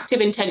of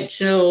active,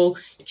 intentional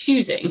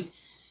choosing.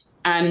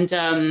 And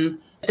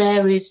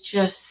there is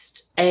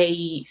just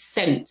a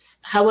sense,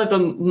 however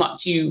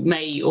much you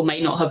may or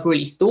may not have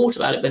really thought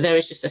about it, but there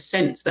is just a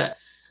sense that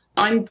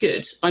I'm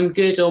good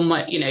on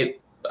my, you know,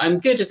 I'm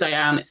good as I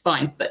am, it's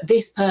fine. But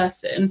this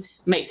person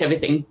makes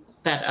everything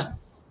better.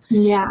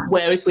 Yeah.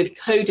 Whereas with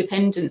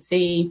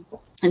codependency,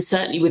 and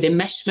certainly with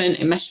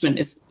enmeshment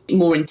is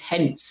more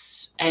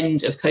intense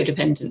end of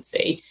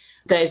codependency.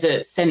 There's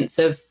a sense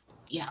of,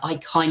 I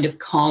kind of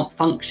can't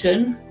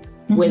function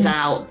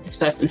without this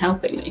person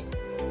helping me.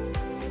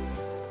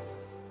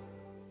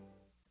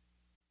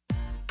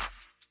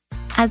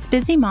 As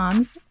busy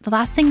moms, the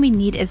last thing we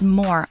need is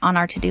more on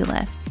our to-do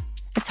list.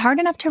 It's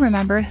hard enough to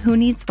remember who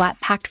needs what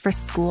packed for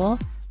school,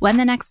 when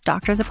the next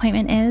doctor's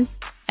appointment is,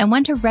 and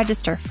when to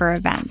register for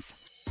events,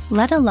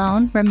 let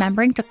alone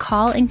remembering to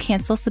call and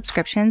cancel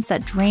subscriptions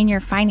that drain your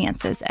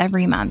finances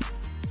every month.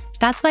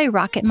 That's why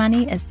Rocket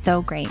Money is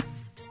so great.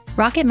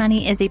 Rocket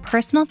Money is a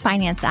personal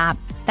finance app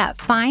that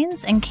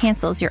finds and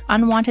cancels your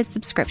unwanted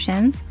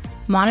subscriptions,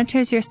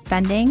 monitors your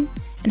spending,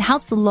 and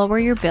helps lower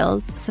your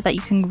bills so that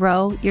you can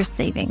grow your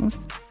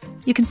savings.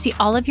 You can see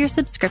all of your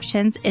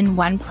subscriptions in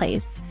one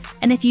place.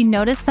 And if you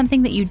notice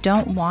something that you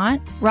don't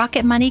want,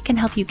 Rocket Money can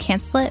help you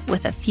cancel it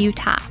with a few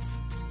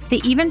taps. They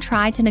even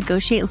try to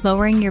negotiate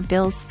lowering your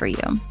bills for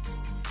you.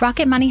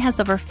 Rocket Money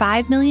has over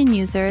 5 million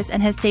users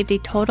and has saved a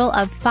total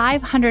of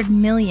 $500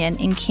 million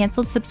in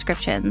canceled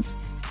subscriptions,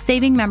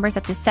 saving members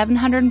up to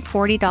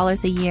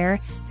 $740 a year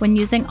when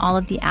using all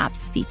of the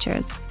app's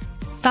features.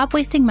 Stop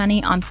wasting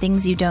money on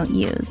things you don't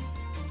use.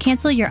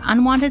 Cancel your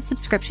unwanted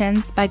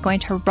subscriptions by going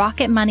to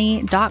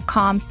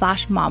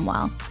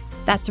rocketmoney.com/momwell.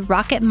 That's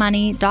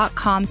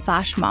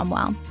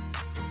rocketmoney.com/momwell.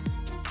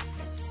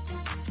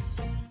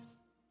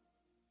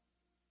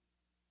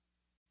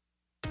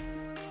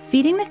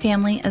 Feeding the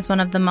family is one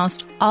of the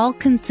most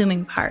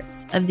all-consuming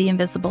parts of the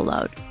invisible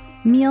load.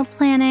 Meal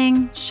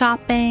planning,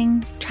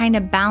 shopping, trying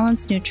to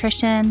balance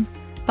nutrition,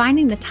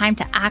 finding the time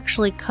to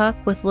actually cook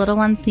with little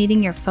ones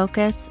needing your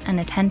focus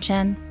and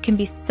attention can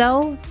be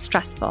so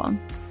stressful.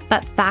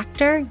 But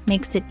Factor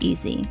makes it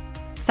easy.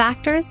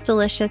 Factor's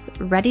delicious,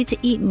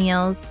 ready-to-eat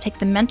meals take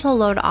the mental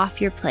load off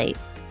your plate,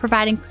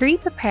 providing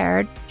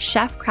pre-prepared,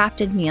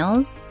 chef-crafted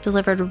meals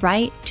delivered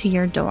right to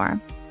your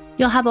door.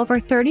 You'll have over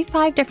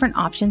 35 different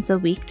options a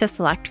week to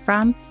select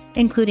from,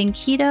 including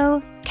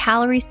keto,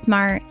 calorie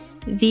smart,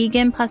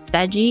 vegan plus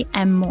veggie,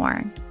 and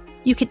more.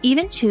 You can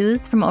even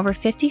choose from over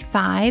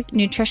 55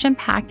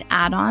 nutrition-packed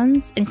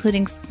add-ons,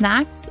 including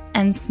snacks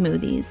and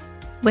smoothies.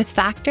 With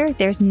Factor,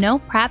 there's no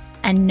prep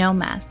and no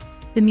mess.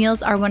 The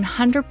meals are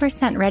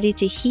 100% ready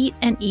to heat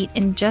and eat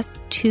in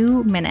just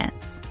 2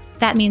 minutes.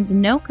 That means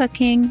no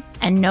cooking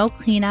and no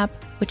cleanup,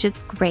 which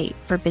is great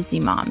for busy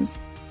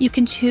moms. You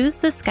can choose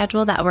the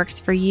schedule that works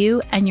for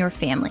you and your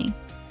family,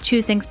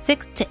 choosing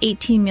 6 to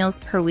 18 meals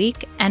per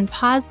week, and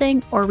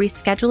pausing or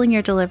rescheduling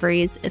your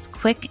deliveries is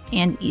quick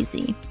and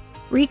easy.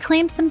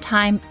 Reclaim some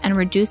time and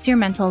reduce your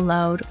mental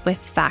load with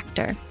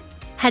Factor.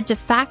 Head to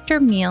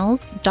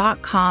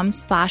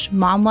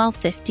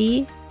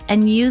factormeals.com/momwell50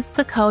 and use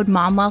the code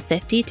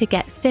MOMWELL50 to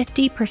get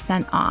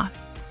 50%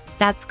 off.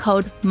 That's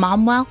code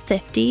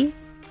MOMWELL50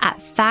 at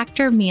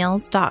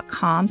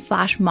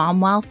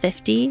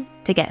factormeals.com/MOMWELL50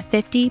 to get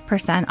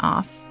 50%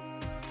 off.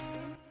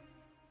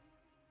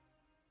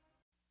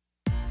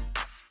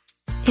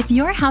 If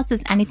your house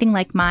is anything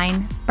like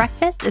mine,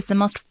 breakfast is the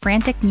most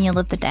frantic meal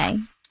of the day.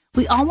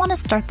 We all want to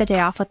start the day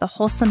off with a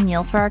wholesome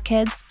meal for our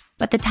kids,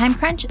 but the time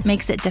crunch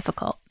makes it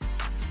difficult.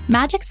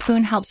 Magic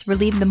Spoon helps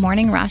relieve the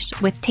morning rush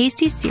with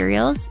tasty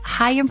cereals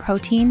high in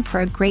protein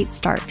for a great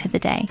start to the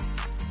day.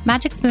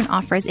 Magic Spoon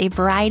offers a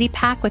variety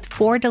pack with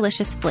 4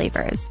 delicious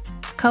flavors: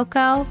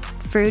 cocoa,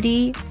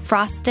 fruity,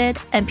 frosted,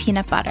 and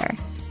peanut butter.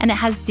 And it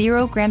has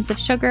 0 grams of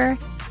sugar,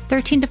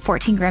 13 to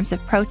 14 grams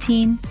of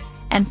protein,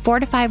 and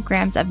 4 to 5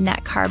 grams of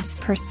net carbs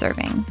per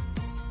serving.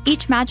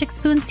 Each Magic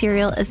Spoon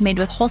cereal is made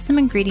with wholesome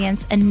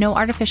ingredients and no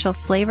artificial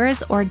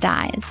flavors or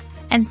dyes.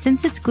 And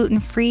since it's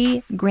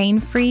gluten-free,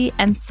 grain-free,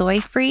 and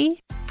soy-free,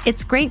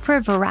 it's great for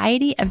a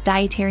variety of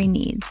dietary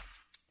needs.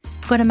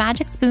 Go to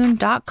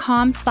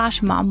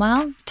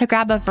magicspoon.com/momwell to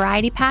grab a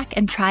variety pack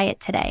and try it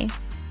today.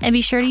 And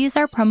be sure to use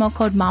our promo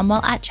code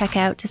MOMWELL at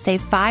checkout to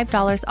save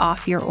 $5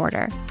 off your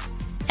order.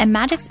 And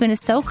Magic Spoon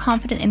is so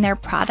confident in their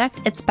product,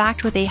 it's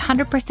backed with a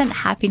 100%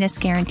 happiness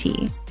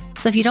guarantee.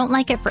 So if you don't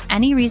like it for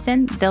any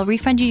reason, they'll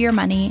refund you your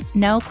money,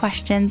 no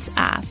questions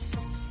asked.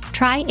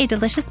 Try a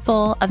delicious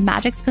bowl of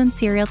Magic Spoon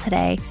cereal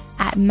today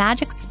at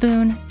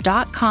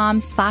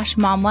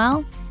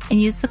magicspoon.com/momwell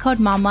and use the code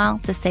MOMWELL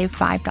to save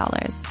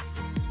 $5.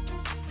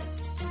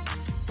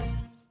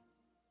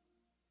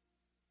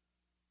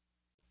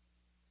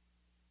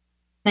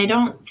 I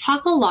don't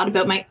talk a lot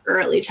about my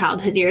early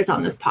childhood years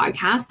on this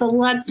podcast, but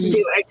let's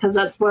do it because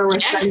that's where we're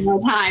spending our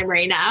time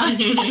right now.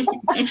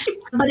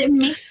 But it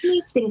makes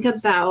me think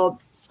about,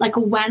 like,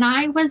 when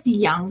I was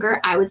younger,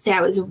 I would say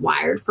I was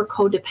wired for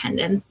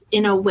codependence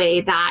in a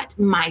way that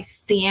my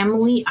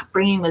family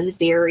upbringing was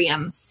very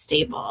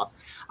unstable.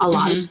 A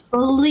lot of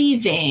people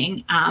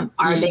leaving.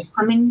 Are they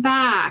coming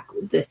back?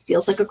 This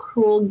feels like a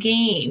cruel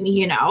game,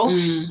 you know?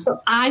 So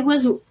I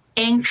was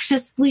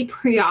anxiously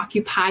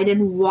preoccupied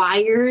and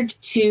wired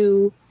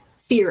to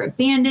fear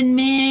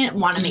abandonment,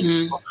 want to make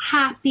people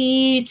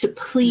happy, to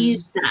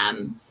please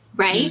them,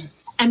 right?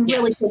 And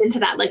really get into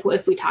that, like,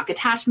 if we talk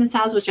attachment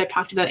styles, which I've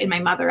talked about in my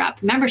Mother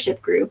Up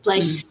membership group,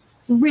 like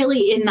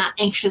really in that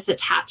anxious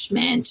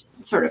attachment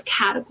sort of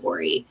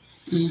category.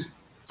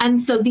 And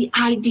so the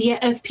idea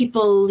of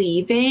people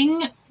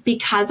leaving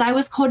because I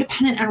was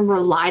codependent and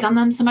relied on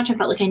them so much, I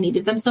felt like I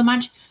needed them so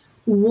much,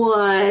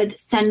 would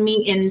send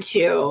me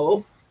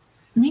into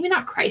maybe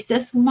not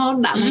crisis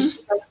mode, that might be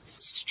like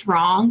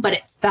strong, but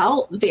it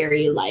felt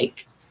very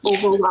like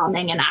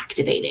overwhelming and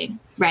activating,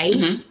 right?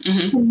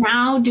 So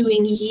now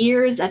doing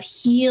years of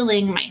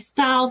healing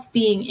myself,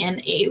 being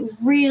in a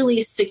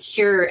really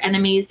secure and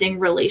amazing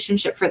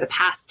relationship for the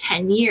past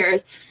 10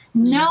 years,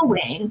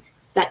 knowing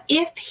that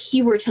if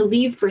he were to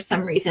leave for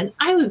some reason,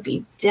 I would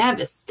be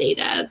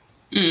devastated,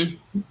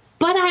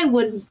 but I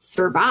would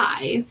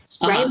survive,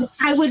 right?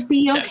 I would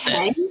be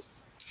okay.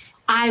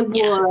 I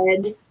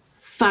would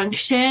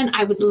function,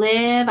 I would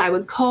live, I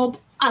would cope.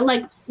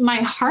 Like, my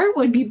heart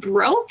would be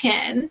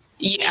broken,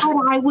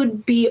 but I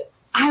would be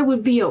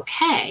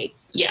okay.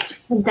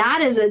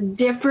 That is a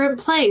different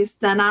place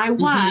than I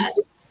was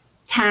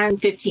 10,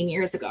 15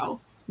 years ago,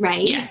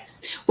 right?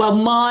 Well,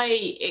 my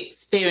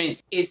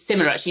experience is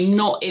similar, actually,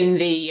 not in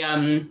the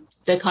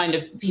kind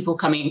of people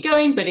coming and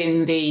going, but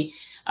in the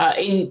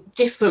in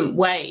different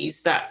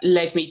ways that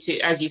led me to,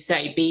 as you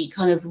say, be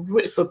kind of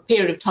for a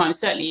period of time,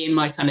 certainly in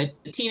my kind of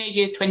teenage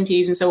years,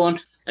 20s and so on,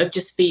 of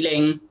just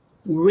feeling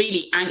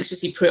really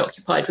anxiously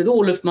preoccupied with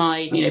all of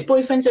my,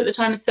 boyfriends at the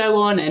time and so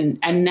on.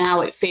 And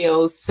now it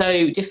feels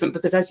so different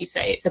because, as you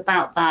say, it's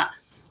about that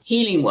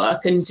healing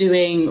work and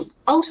doing,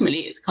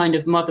 ultimately, it's kind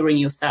of mothering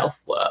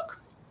yourself work.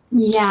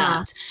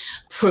 That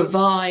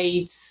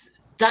provides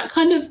that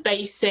kind of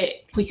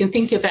basic, we can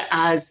think of it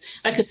as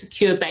like a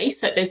secure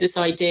base. That there's this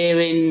idea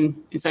in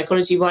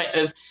psychology, right,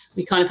 of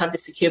we kind of have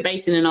this secure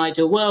base in an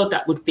ideal world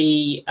that would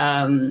be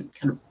kind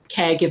of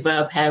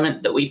caregiver,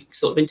 parent that we've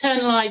sort of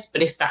internalized.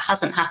 But if that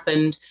hasn't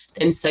happened,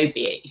 then so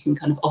be it. You can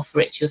kind of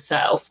offer it to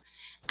yourself.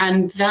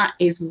 And that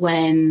is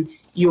when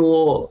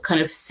you're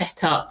kind of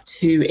set up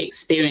to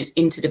experience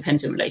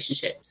interdependent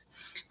relationships.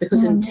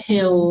 Because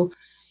until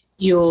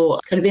you're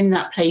kind of in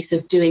that place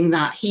of doing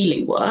that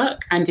healing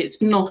work, and it's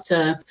not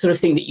a sort of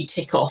thing that you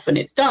tick off and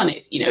it's done.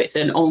 It's, it's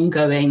an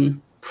ongoing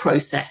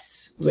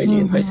process, really,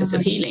 a process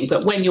of healing.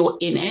 But when you're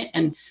in it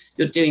and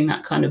you're doing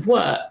that kind of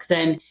work,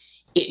 then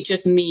it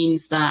just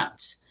means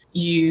that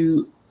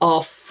you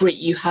are free.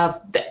 You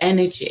have the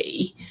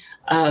energy,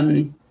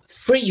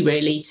 free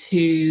really,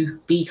 to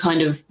be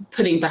kind of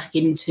putting back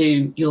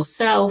into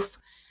yourself.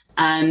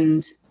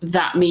 And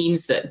that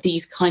means that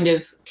these kind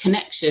of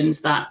connections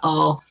that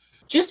are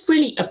just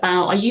really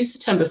about, I used the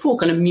term before,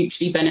 kind of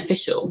mutually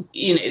beneficial,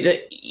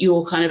 that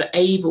you're kind of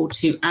able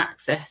to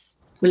access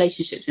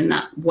relationships in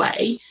that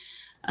way,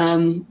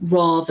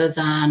 rather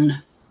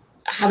than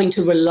having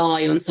to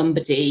rely on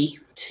somebody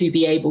to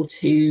be able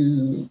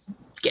to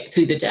get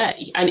through the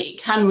day. And it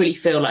can really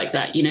feel like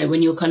that, you know,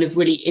 when you're kind of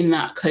really in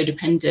that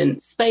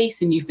codependent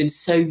space and you've been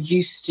so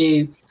used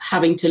to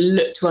having to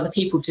look to other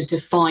people to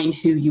define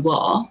who you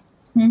are,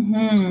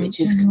 which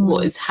is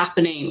what is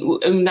happening.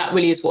 And that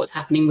really is what's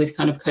happening with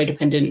kind of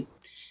codependent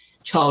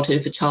childhood.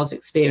 If a child's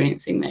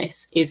experiencing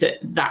this, is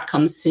that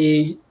comes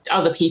to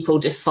other people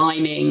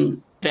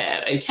defining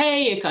they're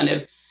okay, kind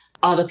of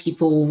other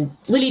people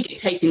really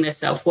dictating their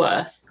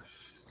self-worth.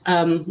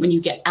 When you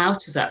get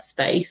out of that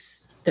space,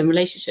 then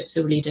relationships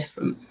are really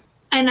different.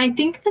 And I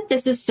think that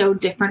this is so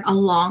different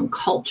along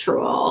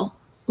cultural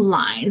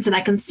lines. And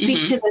I can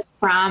speak to this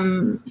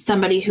from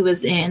somebody who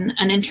was in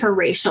an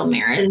interracial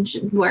marriage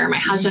where my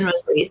husband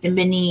was raised in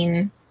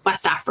Benin,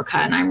 West Africa,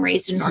 and I'm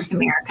raised in North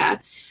America.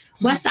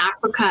 West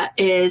Africa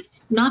is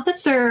not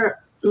that they're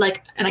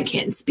like, and I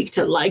can't speak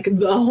to like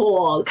the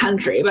whole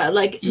country, but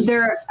like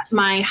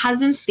my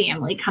husband's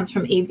family comes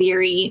from a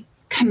very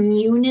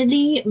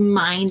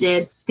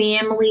community-minded,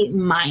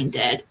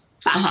 family-minded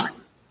background.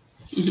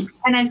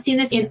 And I've seen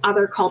this in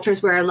other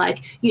cultures where,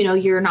 like, you know,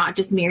 you're not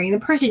just marrying the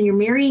person, you're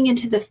marrying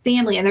into the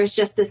family. And there's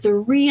just this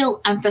real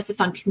emphasis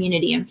on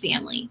community and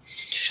family.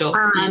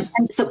 Sure. And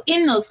so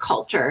in those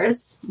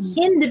cultures,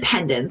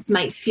 independence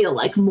might feel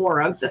like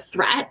more of the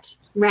threat,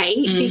 right?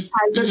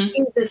 Because there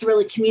is this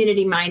really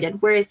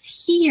community-minded. Whereas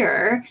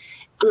here,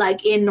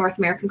 like in North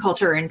American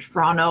culture, in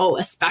Toronto,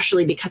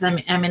 especially because I'm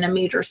in a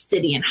major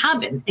city and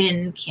hub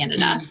in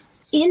Canada,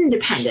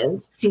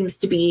 independence seems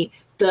to be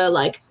the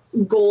like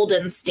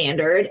golden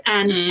standard,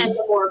 and the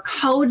more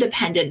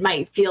codependent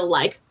might feel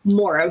like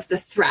more of the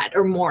threat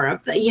or more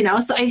of the, you know.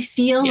 So I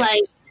feel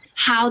like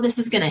how this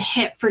is going to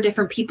hit for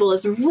different people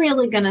is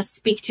really going to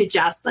speak to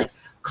just like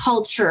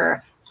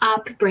culture,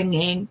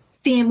 upbringing,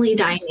 family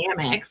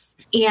dynamics,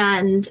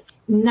 and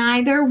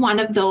neither one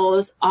of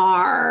those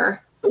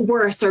are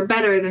worse or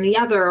better than the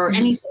other or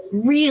anything.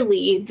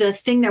 Really, the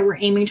thing that we're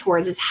aiming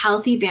towards is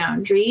healthy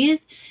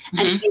boundaries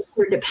and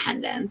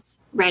interdependence.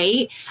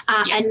 Right.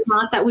 And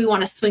not that we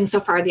want to swing so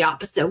far the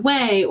opposite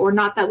way, or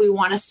not that we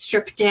want to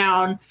strip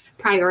down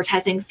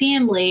prioritizing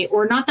family,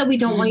 or not that we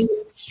don't want you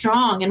to be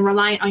strong and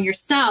reliant on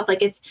yourself.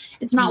 Like it's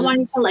not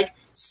wanting to like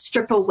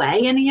strip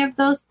away any of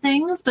those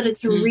things, but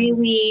it's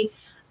really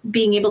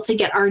being able to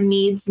get our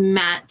needs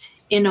met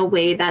in a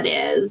way that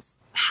is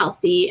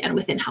healthy and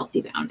within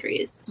healthy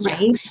boundaries.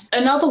 Right.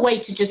 Another way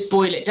to just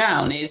boil it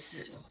down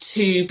is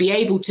to be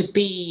able to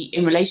be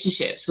in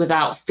relationships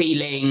without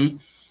feeling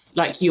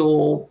like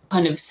you're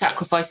kind of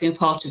sacrificing a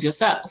part of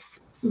yourself.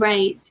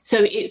 Right. So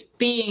it's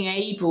being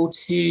able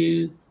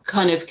to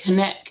kind of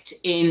connect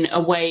in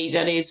a way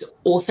that is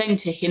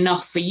authentic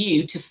enough for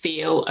you to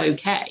feel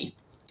okay.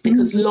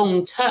 Because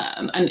long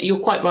term, and you're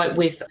quite right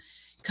with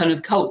kind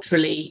of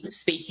culturally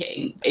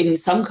speaking, in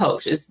some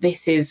cultures,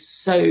 this is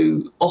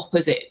so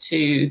opposite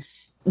to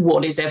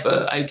what is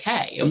ever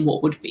okay and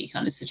what would be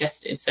kind of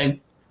suggested. So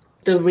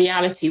the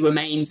reality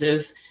remains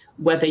of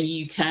whether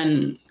you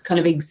can kind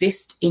of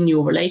exist in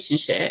your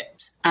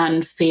relationships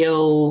and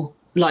feel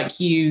like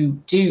you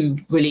do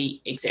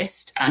really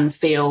exist and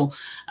feel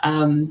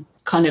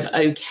kind of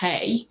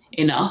okay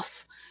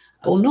enough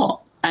or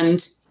not.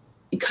 And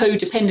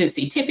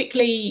codependency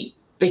typically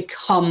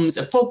becomes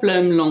a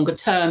problem longer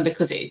term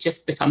because it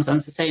just becomes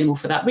unsustainable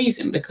for that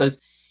reason, because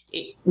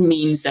it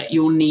means that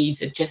your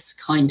needs are just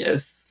kind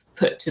of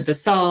put to the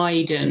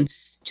side and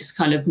just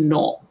kind of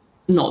not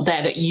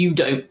there, that you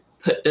don't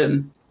put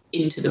them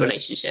into the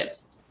relationship.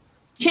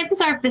 Chances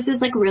are, if this is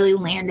like really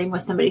landing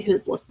with somebody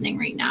who's listening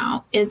right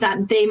now, is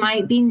that they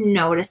might be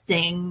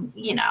noticing,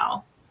 you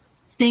know,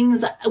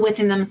 things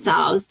within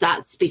themselves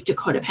that speak to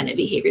codependent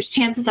behaviors.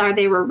 Chances are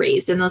they were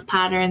raised in those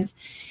patterns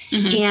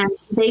and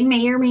they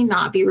may or may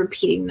not be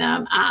repeating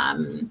them,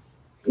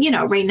 you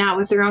know, right now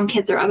with their own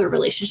kids or other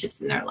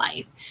relationships in their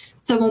life.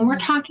 So when we're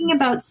talking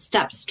about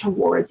steps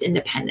towards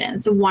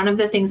independence, one of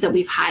the things that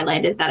we've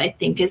highlighted that I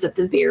think is at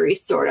the very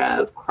sort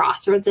of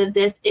crossroads of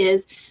this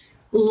is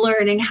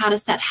learning how to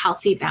set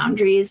healthy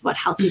boundaries, what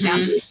healthy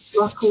boundaries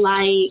look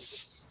like,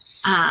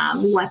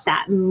 what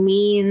that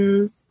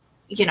means.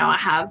 You know, I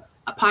have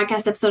a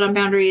podcast episode on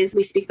boundaries.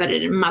 We speak about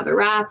it in Mother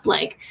Rap,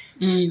 like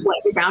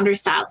what your boundary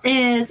style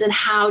is and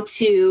how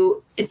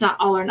to, it's not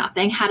all or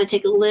nothing, how to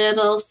take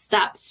little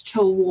steps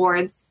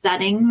towards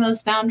setting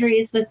those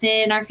boundaries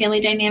within our family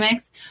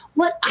dynamics.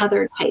 What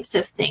other types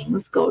of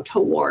things go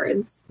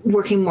towards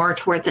working more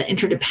towards that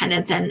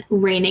interdependence and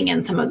reining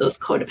in some of those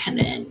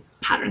codependent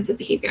patterns of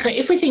behavior? So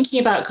if we're thinking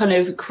about kind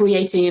of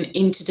creating an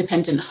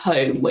interdependent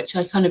home, which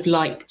I kind of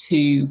like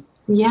to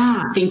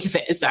think of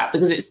it as that,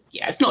 because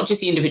it's not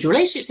just the individual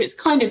relationships, it's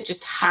kind of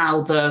just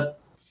how the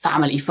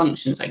family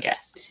functions, I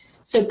guess.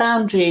 So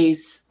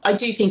boundaries, I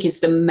do think,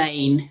 is the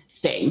main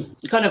thing,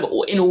 kind of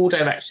in all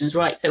directions,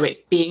 right? So it's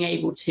being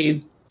able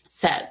to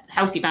set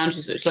healthy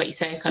boundaries, which, like you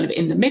say, are kind of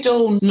in the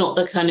middle, not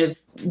the kind of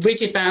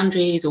rigid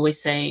boundaries, always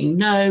saying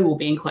no or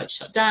being quite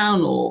shut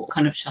down or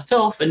kind of shut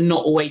off, and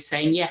not always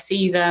saying yes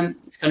either.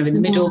 It's kind of in the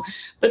middle,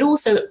 but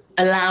also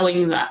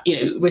allowing that,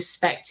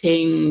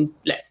 respecting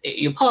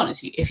your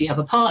partners, if you have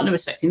a partner,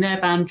 respecting their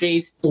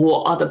boundaries,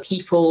 or other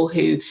people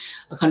who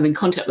are kind of in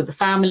contact with the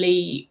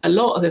family a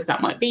lot, of if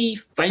that might be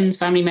friends,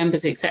 family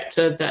members,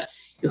 etc., that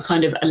you're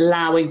kind of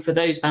allowing for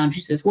those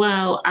boundaries as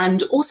well.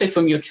 And also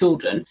from your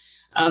children,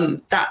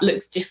 that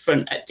looks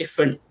different at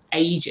different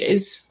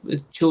ages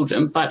with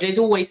children, but there's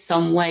always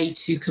some way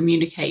to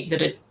communicate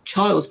that a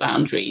child's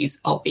boundaries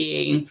are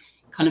being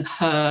kind of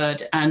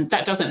heard. And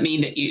that doesn't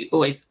mean that you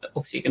always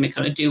obviously going to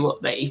kind of do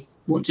what they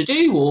want to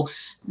do or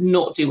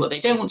not do what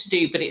they don't want to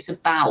do, but it's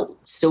about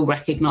still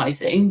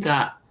recognizing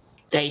that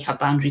they have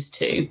boundaries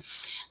too.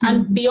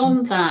 And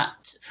beyond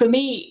that, for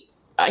me,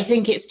 I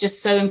think it's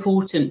just so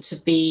important to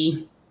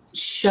be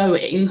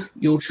showing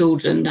your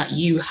children that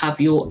you have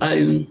your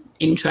own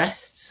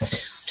interests. I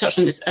touched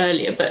on this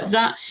earlier, but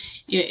that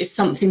is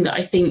something that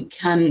I think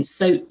can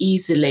so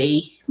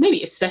easily,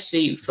 maybe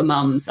especially for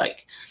mums,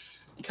 like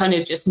kind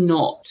of just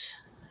not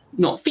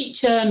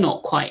feature,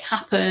 not quite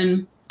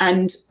happen.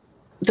 And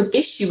the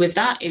issue with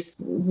that is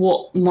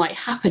what might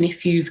happen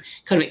if you've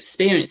kind of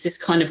experienced this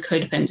kind of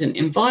codependent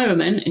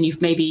environment and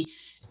you've maybe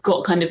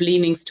got kind of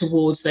leanings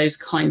towards those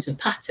kinds of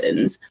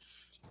patterns,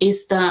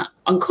 is that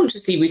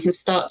unconsciously we can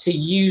start to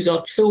use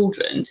our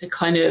children to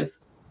kind of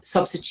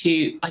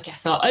substitute, I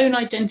guess, our own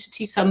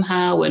identity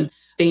somehow. And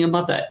being a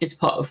mother is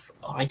part of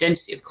our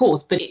identity, of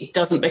course, but it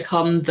doesn't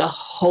become the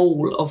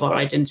whole of our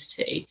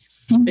identity,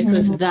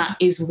 because that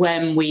is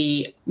when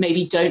we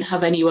maybe don't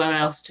have anywhere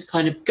else to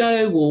kind of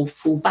go or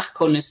fall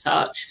back on as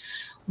such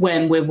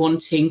when we're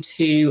wanting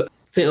to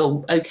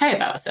feel okay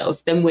about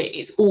ourselves. Then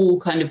it's all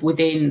kind of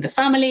within the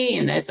family,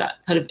 and there's that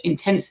kind of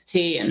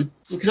intensity, and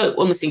you could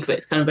almost think of it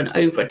as kind of an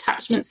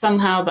over-attachment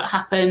somehow that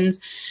happens.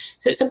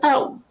 So it's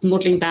about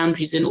modelling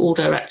boundaries in all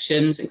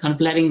directions and kind of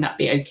letting that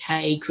be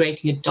okay,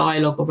 creating a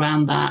dialogue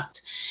around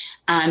that,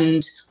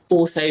 and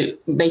also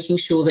making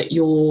sure that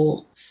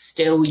you're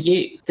still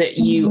you, that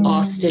you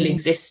are still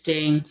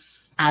existing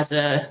as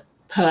a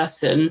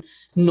person,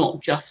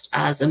 not just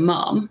as a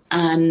mum.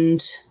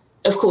 And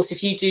of course,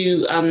 if you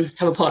do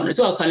have a partner as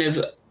well, kind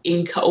of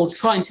or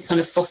trying to kind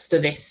of foster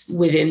this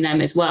within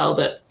them as well,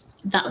 that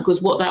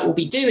because what that will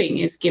be doing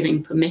is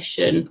giving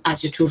permission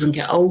as your children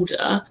get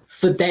older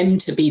for them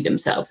to be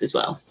themselves as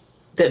well,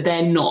 that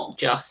they're not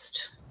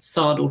just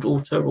son or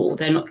daughter, or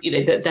they're not,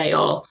 that they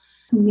are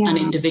an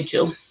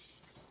individual.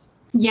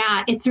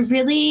 Yeah, it's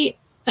really,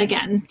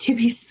 again, two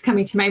pieces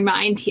coming to my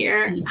mind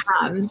here.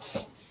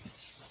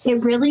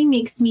 It really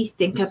makes me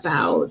think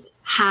about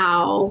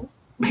how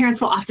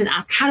parents will often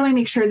ask, how do I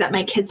make sure that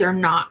my kids are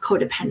not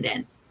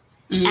codependent?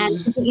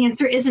 And the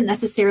answer isn't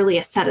necessarily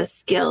a set of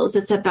skills.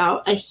 It's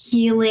about a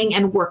healing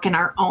and work in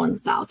our own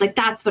selves. Like,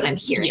 that's what I'm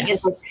hearing.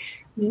 Is like,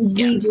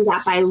 we do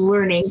that by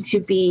learning to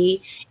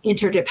be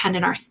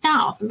interdependent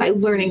ourselves, and by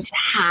learning to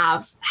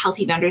have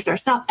healthy boundaries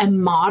ourselves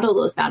and model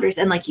those boundaries.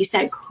 And like you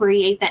said,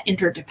 create that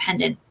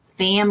interdependent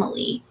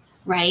family,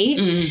 right?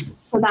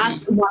 So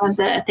that's one of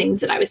the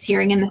things that I was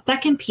hearing. And the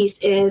second piece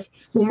is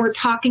when we're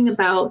talking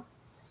about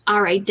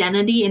our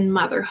identity in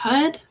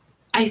motherhood,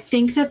 I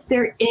think that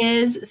there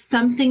is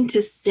something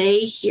to say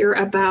here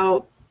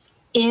about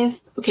if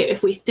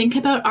we think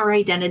about our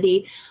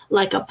identity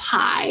like a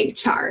pie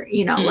chart,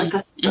 like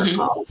a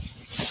circle,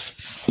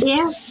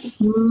 if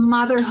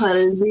motherhood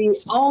is the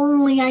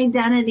only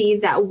identity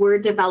that we're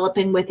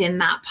developing within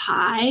that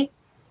pie,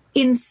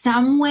 in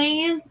some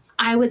ways,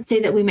 I would say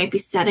that we might be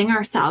setting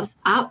ourselves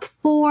up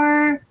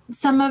for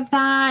some of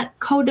that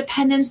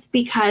codependence,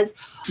 because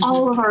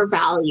all of our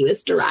value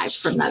is derived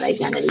from that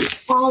identity.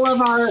 All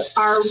of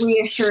our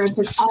reassurance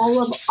and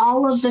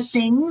all of the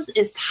things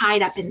is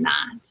tied up in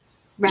that,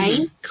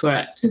 right?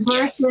 Correct.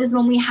 Versus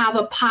when we have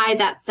a pie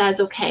that says,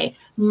 okay,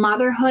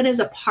 motherhood is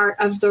a part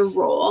of the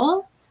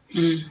role.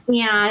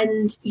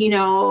 And,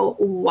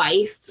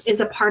 wife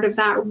is a part of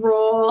that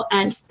role,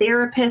 and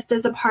therapist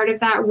is a part of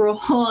that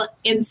role.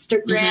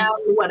 Instagram,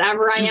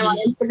 whatever I am on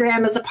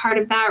Instagram, is a part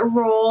of that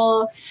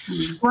role.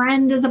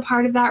 Friend is a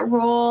part of that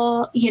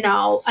role,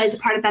 as a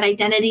part of that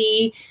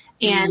identity.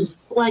 And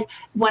like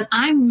when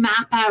I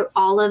map out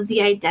all of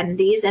the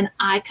identities and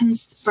I can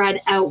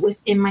spread out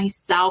within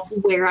myself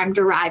where I'm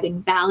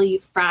deriving value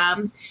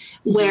from,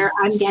 where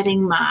I'm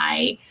getting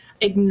my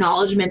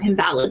acknowledgement and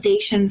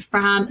validation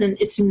from, and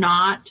it's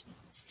not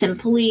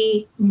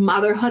simply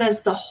motherhood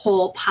as the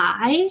whole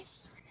pie.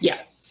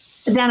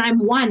 Then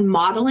I'm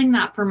modeling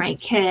that for my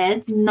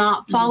kids,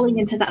 not falling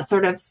into that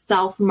sort of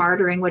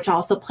self-martyring, which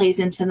also plays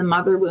into the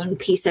mother wound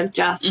piece of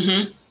just,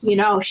 shutting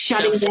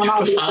down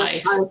all the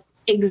other parts.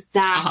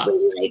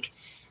 Exactly. Like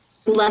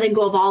letting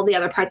go of all the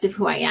other parts of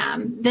who I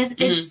am. This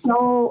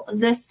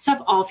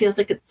stuff all feels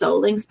like it's so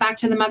links back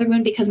to the mother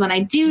wound, because when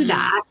I do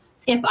that,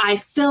 if I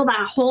fill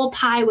that whole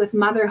pie with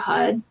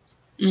motherhood,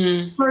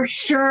 for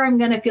sure I'm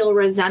going to feel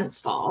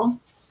resentful.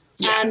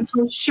 And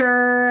for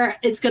sure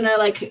it's going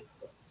to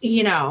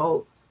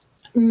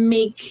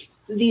make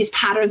these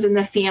patterns in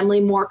the family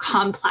more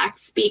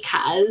complex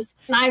because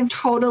I've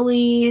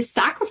totally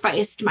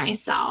sacrificed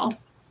myself.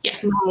 Yeah.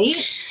 Right.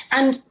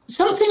 And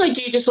something I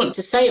do just want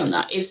to say on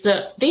that is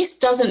that this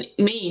doesn't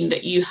mean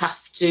that you have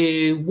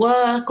to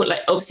work, or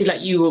like, obviously,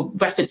 like you were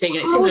referencing, and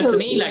it's similar for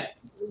me, like,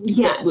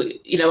 yes.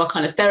 you know, our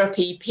kind of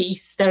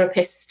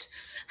therapist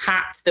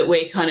hat that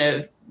we've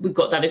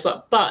got that as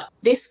well. But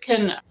this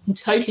can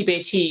totally be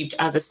achieved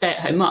as a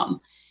stay-at-home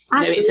mum. You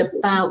know, it's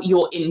about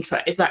your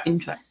interest. It's about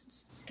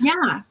interests.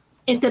 Yeah.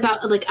 It's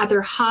about like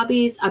other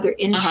hobbies, other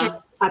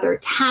interests, other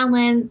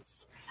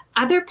talents,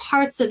 other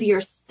parts of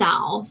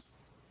yourself.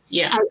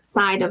 Yeah.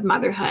 Outside of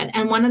motherhood.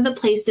 And one of the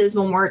places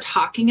when we're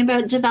talking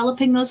about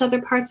developing those other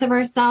parts of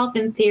ourselves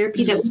in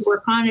therapy that we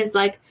work on is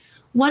like,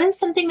 what is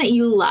something that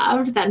you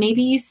loved that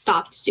maybe you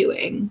stopped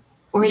doing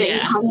or that you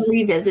haven't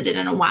revisited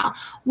in a while?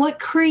 What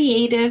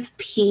creative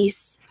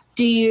piece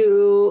do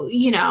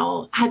you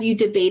know, have you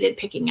debated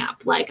picking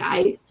up? Like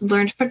I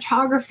learned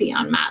photography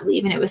on mat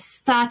leave, and it was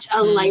such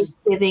a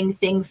life-giving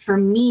thing for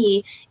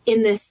me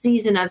in this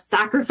season of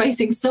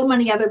sacrificing so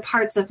many other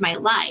parts of my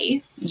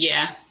life.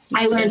 Yeah.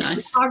 I learned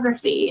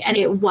photography, and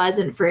it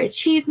wasn't for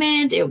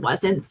achievement. It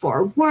wasn't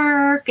for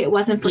work. It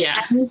wasn't for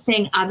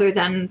anything other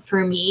than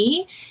for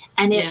me.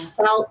 And it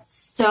felt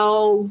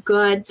so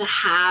good to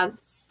have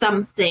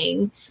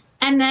something.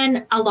 And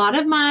then a lot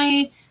of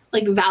my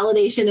like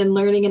validation and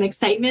learning and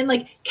excitement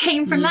like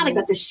came from that. I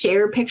got to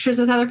share pictures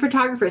with other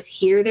photographers,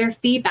 hear their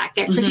feedback,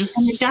 get critiques,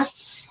 and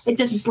it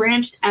just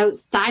branched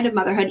outside of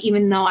motherhood.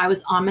 Even though I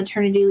was on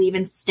maternity leave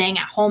and staying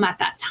at home at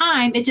that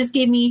time, it just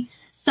gave me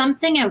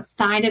something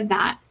outside of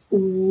that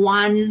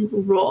one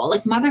role.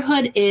 Like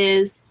motherhood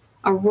is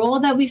a role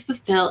that we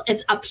fulfill.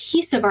 It's a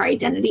piece of our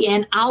identity,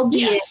 and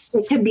albeit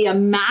it could be a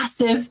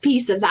massive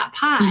piece of that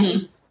pie,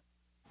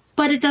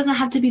 but it doesn't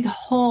have to be the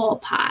whole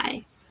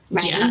pie,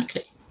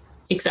 right?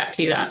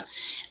 Exactly that.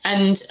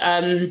 And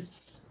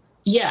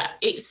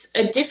it's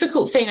a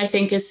difficult thing, I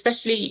think,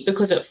 especially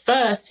because at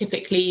first,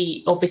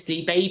 typically,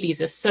 obviously, babies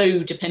are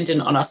so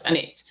dependent on us, and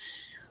it's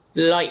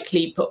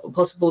likely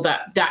possible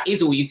that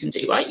is all you can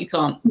do, right? You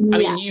can't. I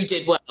mean, you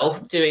did well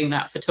doing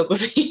that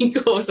photography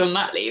course on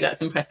mat leave.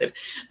 That's impressive.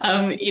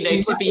 You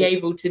know, to be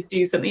able to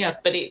do something else,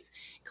 but it's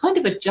kind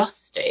of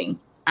adjusting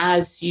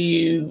as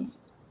the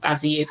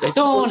years goes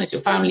on, as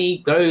your family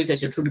grows,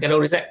 as your children get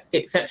older,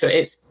 etc.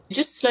 It's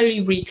just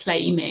slowly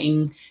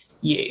reclaiming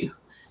you,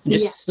 and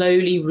just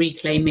slowly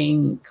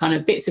reclaiming kind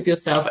of bits of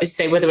yourself. As you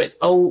say, whether it's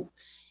old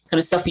kind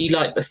of stuff you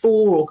liked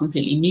before or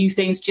completely new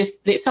things,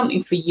 just it's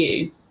something for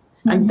you.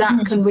 And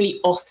that can really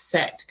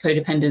offset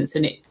codependence,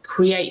 and it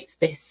creates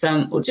this,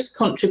 or just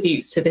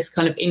contributes to this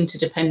kind of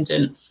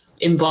interdependent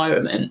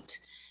environment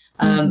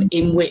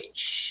in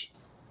which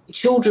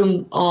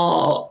children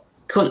are,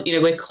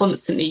 we're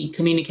constantly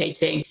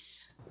communicating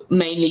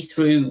mainly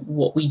through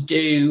what we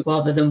do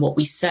rather than what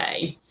we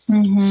say.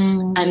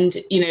 And,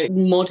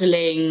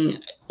 modeling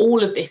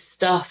all of this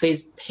stuff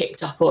is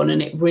picked up on,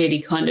 and it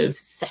really kind of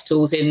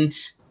settles in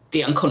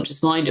the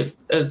unconscious mind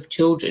of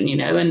children,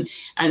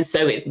 and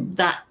so it's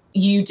that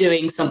you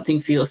doing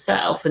something for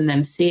yourself and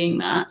them seeing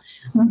that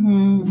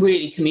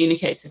really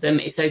communicates to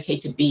them it's okay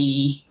to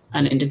be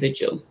an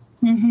individual.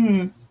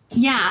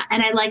 Yeah.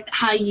 And I like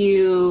how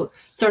you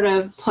sort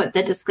of put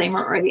the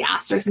disclaimer or the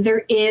asterisk.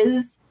 There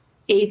is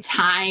a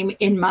time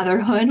in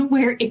motherhood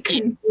where it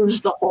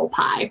consumes the whole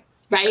pie,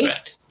 right?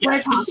 Correct.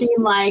 We're talking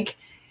like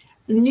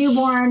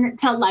newborn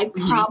to like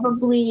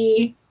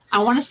probably, I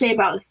want to say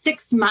about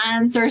 6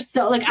 months or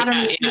so. Like, I don't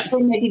know, it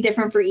might be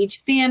different for each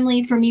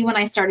family. For me, when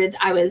I started,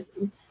 I was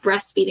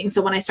breastfeeding.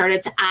 So when I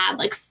started to add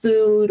like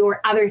food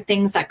or other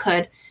things that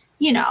could,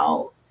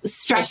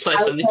 stretch out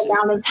the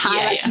amount of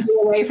time I be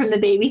away from the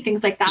baby,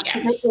 things like that. So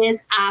there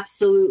is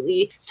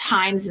absolutely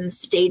times and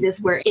stages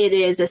where it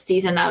is a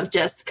season of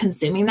just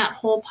consuming that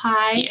whole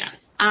pie.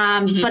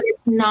 But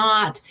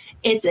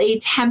it's a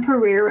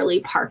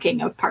temporarily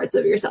parking of parts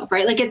of yourself,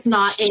 right? Like it's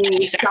not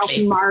a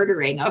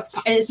self-martyring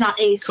it's not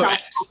a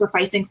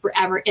self-sacrificing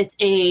forever. It's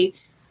a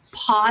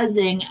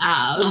pausing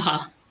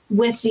of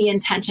with the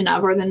intention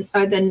of, or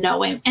the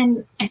knowing.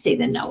 And I say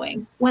the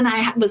knowing. When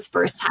I was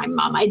first time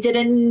mom, I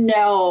didn't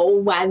know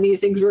when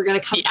these things were going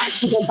to come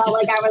back. It felt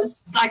like I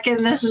was stuck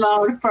in this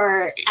mode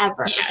forever.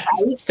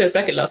 Right? Feels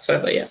like it lasts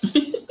forever,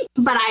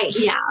 But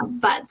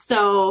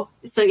so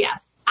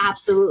yes,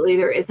 absolutely.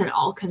 There is an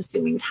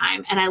all-consuming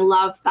time. And I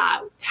love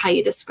that, how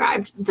you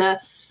described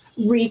the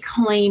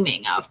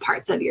reclaiming of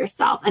parts of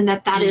yourself, and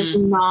that is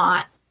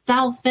not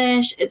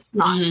selfish. It's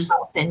not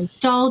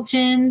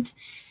self-indulgent.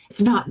 It's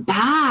not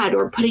bad,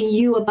 or putting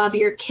you above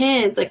your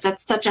kids. Like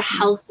that's such a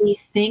healthy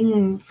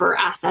thing for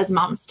us as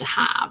moms to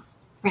have,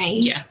 right?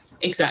 Yeah,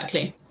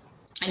 exactly.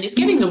 And it's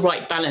giving the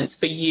right balance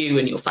for you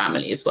and your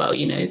family as well,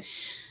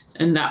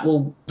 and that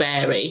will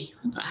vary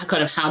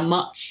kind of how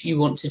much you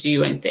want to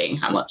do anything,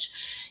 how much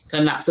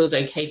kind of that feels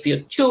okay for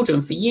your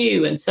children, for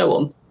you, and so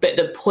on. But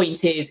the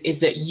point is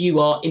that you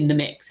are in the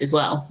mix as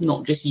well,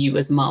 not just you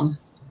as mum,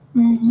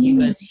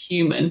 you as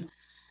human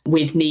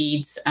with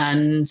needs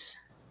and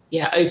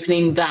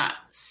opening that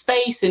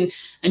space and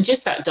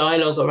just that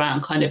dialogue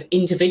around kind of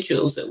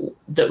individuals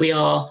that we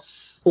are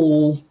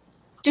all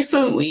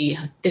different. We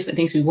have different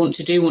things we want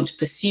to do, want to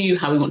pursue,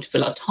 how we want to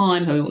fill our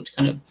time, how we want to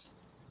kind of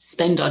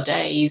spend our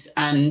days,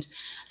 and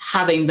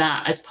having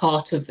that as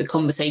part of the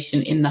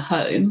conversation in the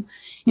home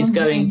is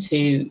going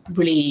to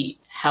really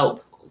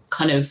help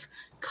kind of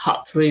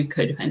cut through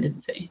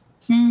codependency.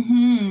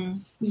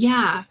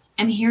 Yeah,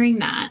 I'm hearing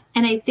that.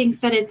 And I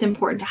think that it's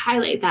important to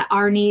highlight that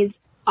our needs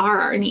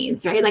are our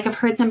needs, right? Like I've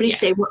heard somebody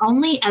say we're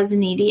only as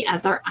needy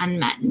as our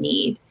unmet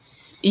need.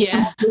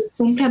 Yeah. And we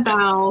think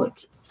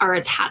about our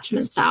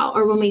attachment style,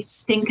 or when we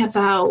think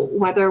about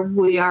whether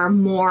we are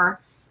more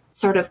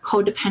sort of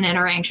codependent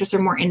or anxious or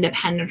more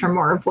independent or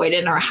more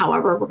avoidant, or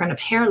however we're going to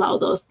parallel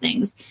those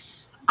things,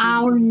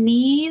 our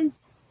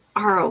needs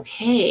are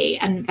okay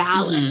and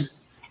valid.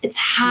 It's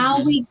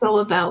how we go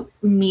about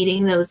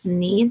meeting those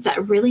needs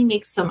that really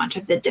makes so much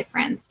of the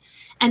difference.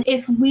 And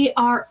if we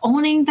are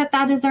owning that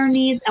that is our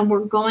needs, and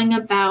we're going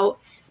about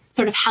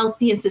sort of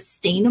healthy and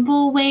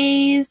sustainable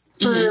ways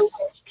for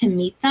which to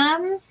meet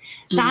them,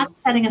 that's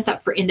setting us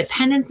up for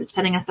independence. It's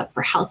setting us up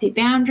for healthy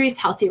boundaries,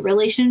 healthy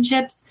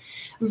relationships,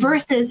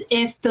 versus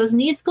if those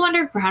needs go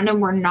underground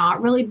and we're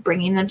not really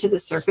bringing them to the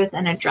surface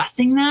and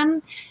addressing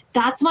them,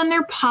 that's when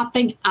they're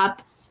popping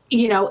up,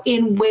 you know,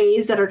 in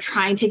ways that are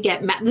trying to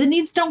get met. The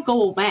needs don't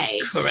go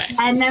away. Correct.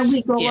 And then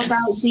we go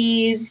about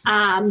these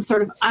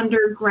sort of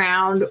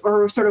underground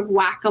or sort of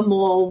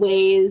whack-a-mole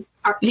ways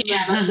are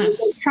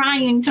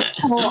trying to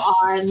pull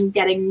on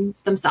getting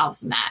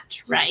themselves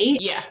met, right?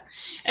 Yeah.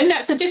 And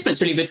that's the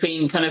difference really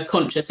between kind of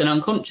conscious and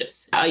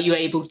unconscious. Are you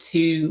able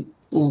to,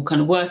 or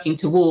kind of working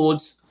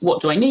towards,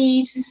 what do I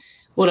need?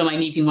 What am I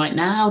needing right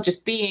now?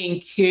 Just being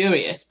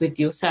curious with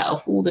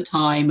yourself all the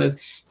time, of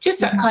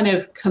just that kind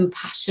of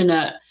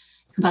compassionately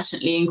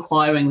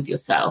inquiring with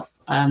yourself,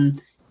 kind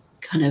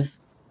of,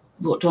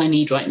 what do I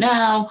need right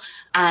now?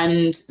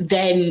 And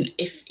then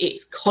if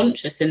it's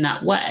conscious in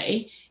that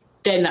way,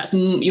 then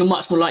you're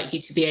much more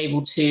likely to be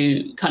able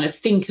to kind of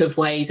think of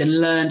ways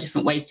and learn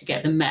different ways to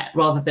get them met,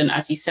 rather than,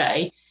 as you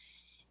say,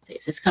 if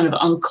it's this kind of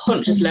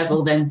unconscious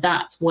level, then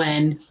that's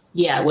when,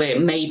 we're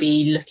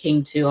maybe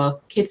looking to our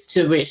kids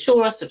to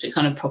reassure us, or to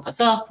kind of prop us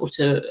up, or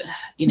to,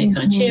 kind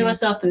of cheer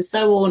us up and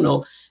so on,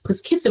 or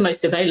because kids are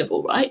most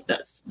available, right?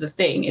 That's the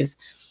thing, is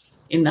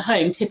in the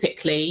home,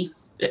 typically,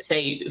 let's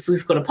say if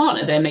we've got a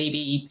partner, they're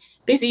maybe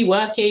busy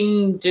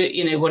working,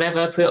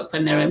 whatever,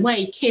 preoccupied in their own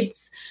way.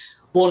 Kids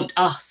want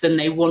us and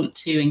they want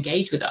to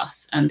engage with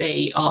us, and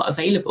they are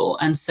available.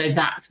 And so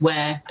that's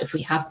where, if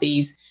we have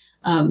these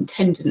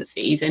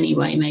tendencies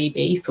anyway,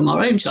 maybe from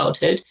our own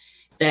childhood,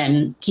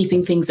 then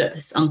keeping things at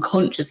this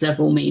unconscious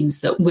level means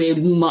that we're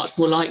much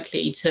more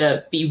likely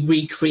to be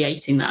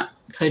recreating that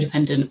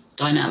codependent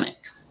dynamic.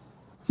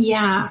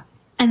 Yeah.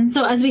 And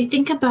so as we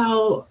think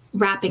about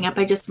wrapping up,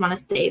 I just want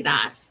to say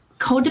that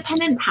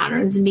codependent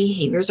patterns and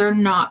behaviors are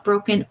not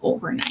broken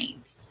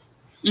overnight.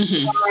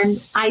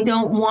 And I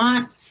don't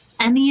want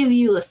any of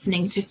you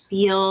listening to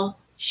feel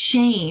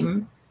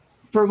shame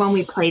for when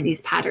we play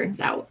these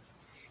patterns out.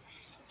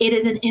 It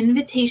is an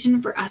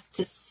invitation for us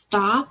to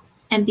stop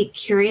and be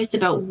curious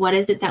about what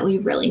is it that we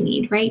really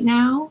need right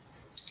now.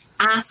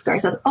 Ask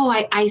ourselves,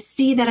 I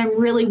see that I'm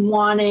really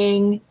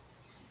wanting,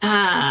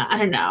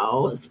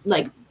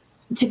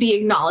 to be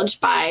acknowledged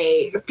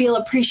by, or feel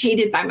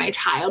appreciated by my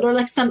child, or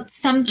like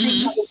something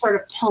that is sort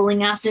of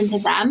pulling us into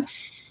them,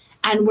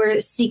 and we're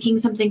seeking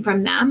something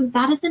from them.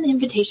 That is an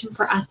invitation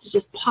for us to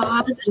just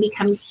pause and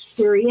become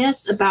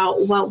curious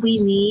about what we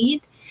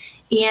need,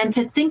 and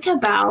to think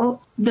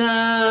about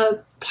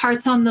the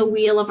parts on the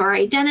wheel of our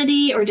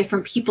identity, or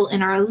different people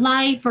in our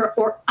life,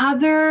 or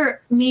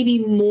other maybe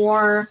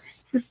more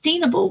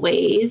sustainable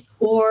ways,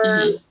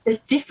 or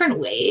just different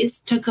ways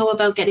to go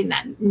about getting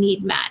that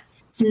need met.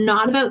 It's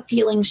not about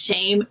feeling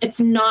shame. It's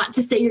not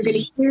to say you're going to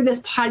hear this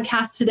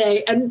podcast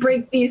today and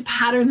break these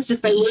patterns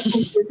just by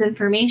listening to this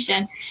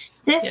information.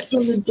 This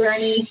is a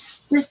journey.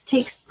 This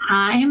takes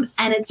time.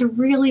 And it's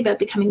really about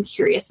becoming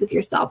curious with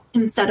yourself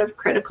instead of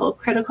critical.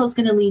 Critical is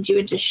going to lead you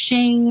into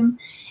shame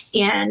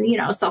and,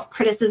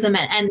 self-criticism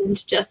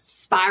and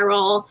just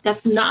spiral.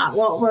 That's not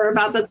what we're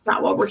about. That's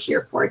not what we're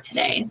here for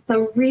today.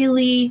 So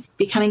really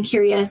becoming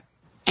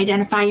curious,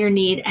 identify your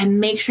need, and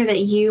make sure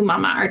that you,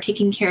 mama, are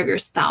taking care of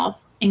yourself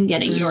and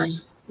getting your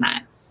needs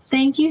met.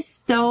 Thank you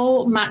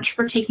so much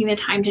for taking the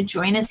time to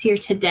join us here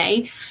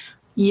today.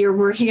 You're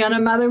working on a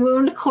mother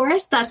wound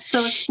course. That's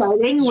so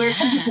exciting. Where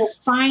can people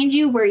find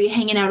you? Where are you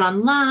hanging out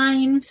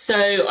online?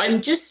 So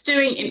I'm just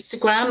doing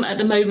Instagram at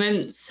the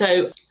moment.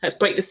 So that's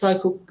Break the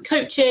Cycle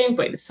Coaching,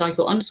 Break the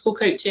Cycle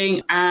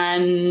 _coaching.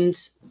 And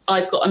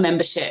I've got a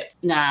membership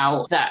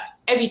now that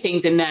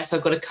everything's in there. So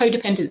I've got a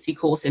codependency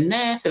course in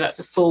there. So that's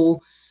a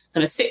full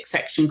kind of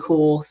 6-section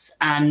course.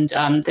 And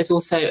there's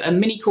also a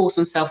mini course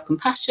on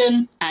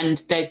self-compassion.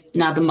 And there's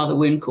now the mother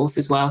wound course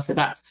as well. So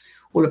that's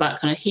all about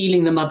kind of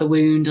healing the mother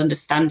wound,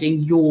 understanding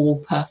your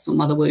personal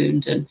mother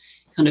wound, and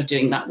kind of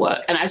doing that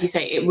work. And as you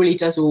say, it really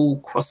does all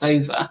cross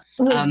over.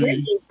 It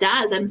really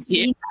does. I'm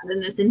seeing that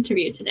in this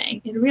interview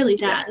today. It really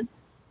does.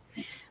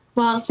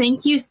 Well,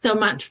 thank you so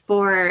much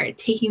for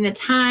taking the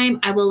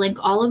time. I will link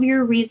all of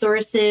your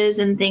resources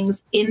and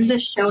things in the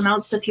show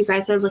notes if you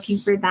guys are looking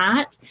for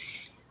that.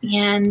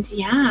 And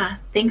yeah,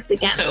 thanks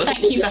again. So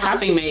thank you for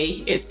having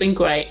me. It's been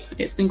great.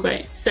 It's been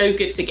great. So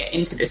good to get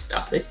into this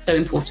stuff. It's so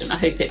important. I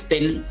hope it's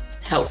been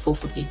helpful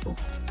for people.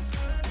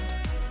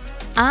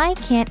 I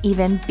can't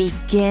even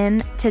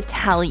begin to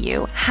tell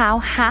you how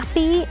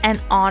happy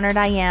and honored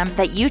I am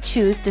that you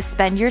choose to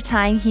spend your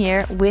time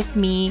here with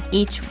me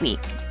each week.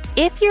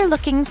 If you're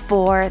looking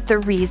for the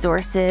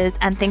resources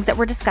and things that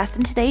were discussed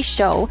in today's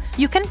show,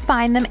 you can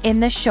find them in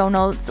the show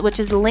notes, which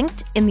is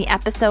linked in the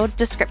episode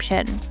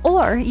description.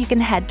 Or you can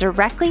head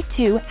directly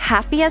to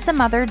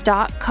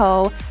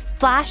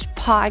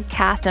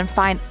happyasamother.co/podcast and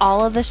find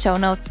all of the show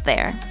notes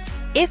there.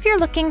 If you're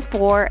looking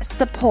for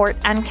support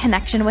and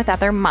connection with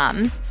other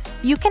moms,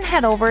 you can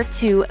head over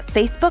to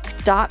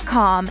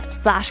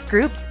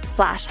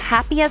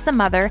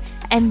facebook.com/groups/happyasamother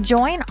and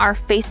join our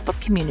Facebook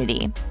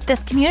community.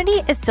 This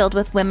community is filled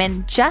with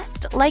women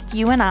just like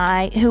you and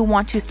I who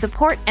want to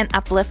support and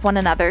uplift one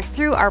another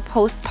through our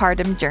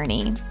postpartum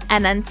journey.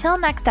 And until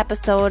next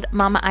episode,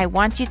 Mama, I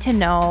want you to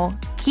know,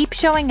 keep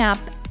showing up.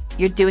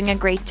 You're doing a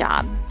great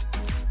job.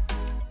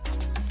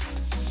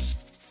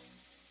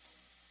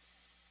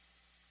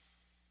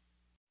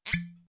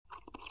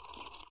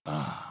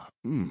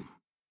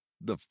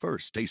 The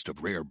first taste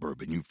of rare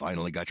bourbon you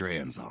finally got your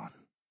hands on.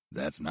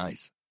 That's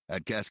nice.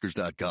 At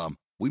Caskers.com,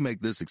 we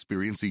make this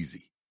experience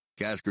easy.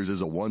 Caskers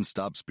is a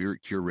one-stop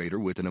spirit curator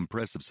with an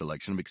impressive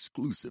selection of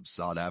exclusive,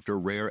 sought-after,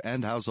 rare,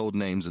 and household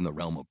names in the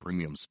realm of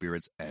premium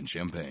spirits and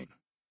champagne.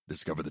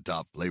 Discover the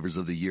top flavors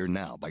of the year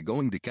now by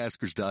going to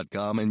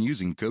Caskers.com and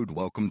using code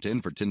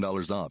WELCOME10 for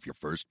 $10 off your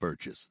first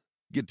purchase.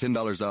 Get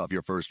 $10 off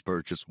your first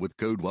purchase with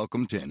code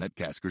WELCOME10 at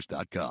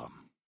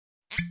Caskers.com.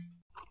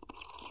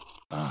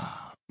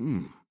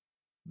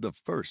 The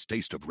first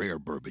taste of rare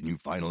bourbon you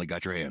finally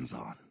got your hands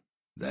on.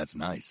 That's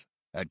nice.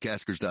 At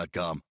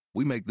Caskers.com,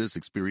 we make this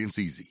experience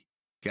easy.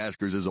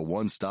 Caskers is a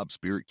one-stop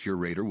spirit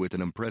curator with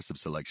an impressive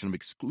selection of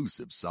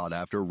exclusive,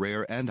 sought-after,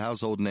 rare, and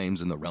household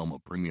names in the realm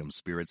of premium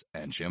spirits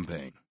and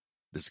champagne.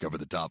 Discover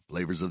the top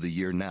flavors of the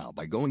year now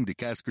by going to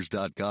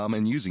Caskers.com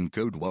and using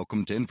code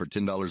WELCOME10 for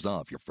 $10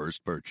 off your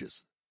first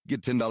purchase.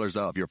 Get $10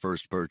 off your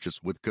first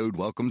purchase with code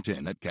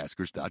WELCOME10 at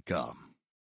Caskers.com.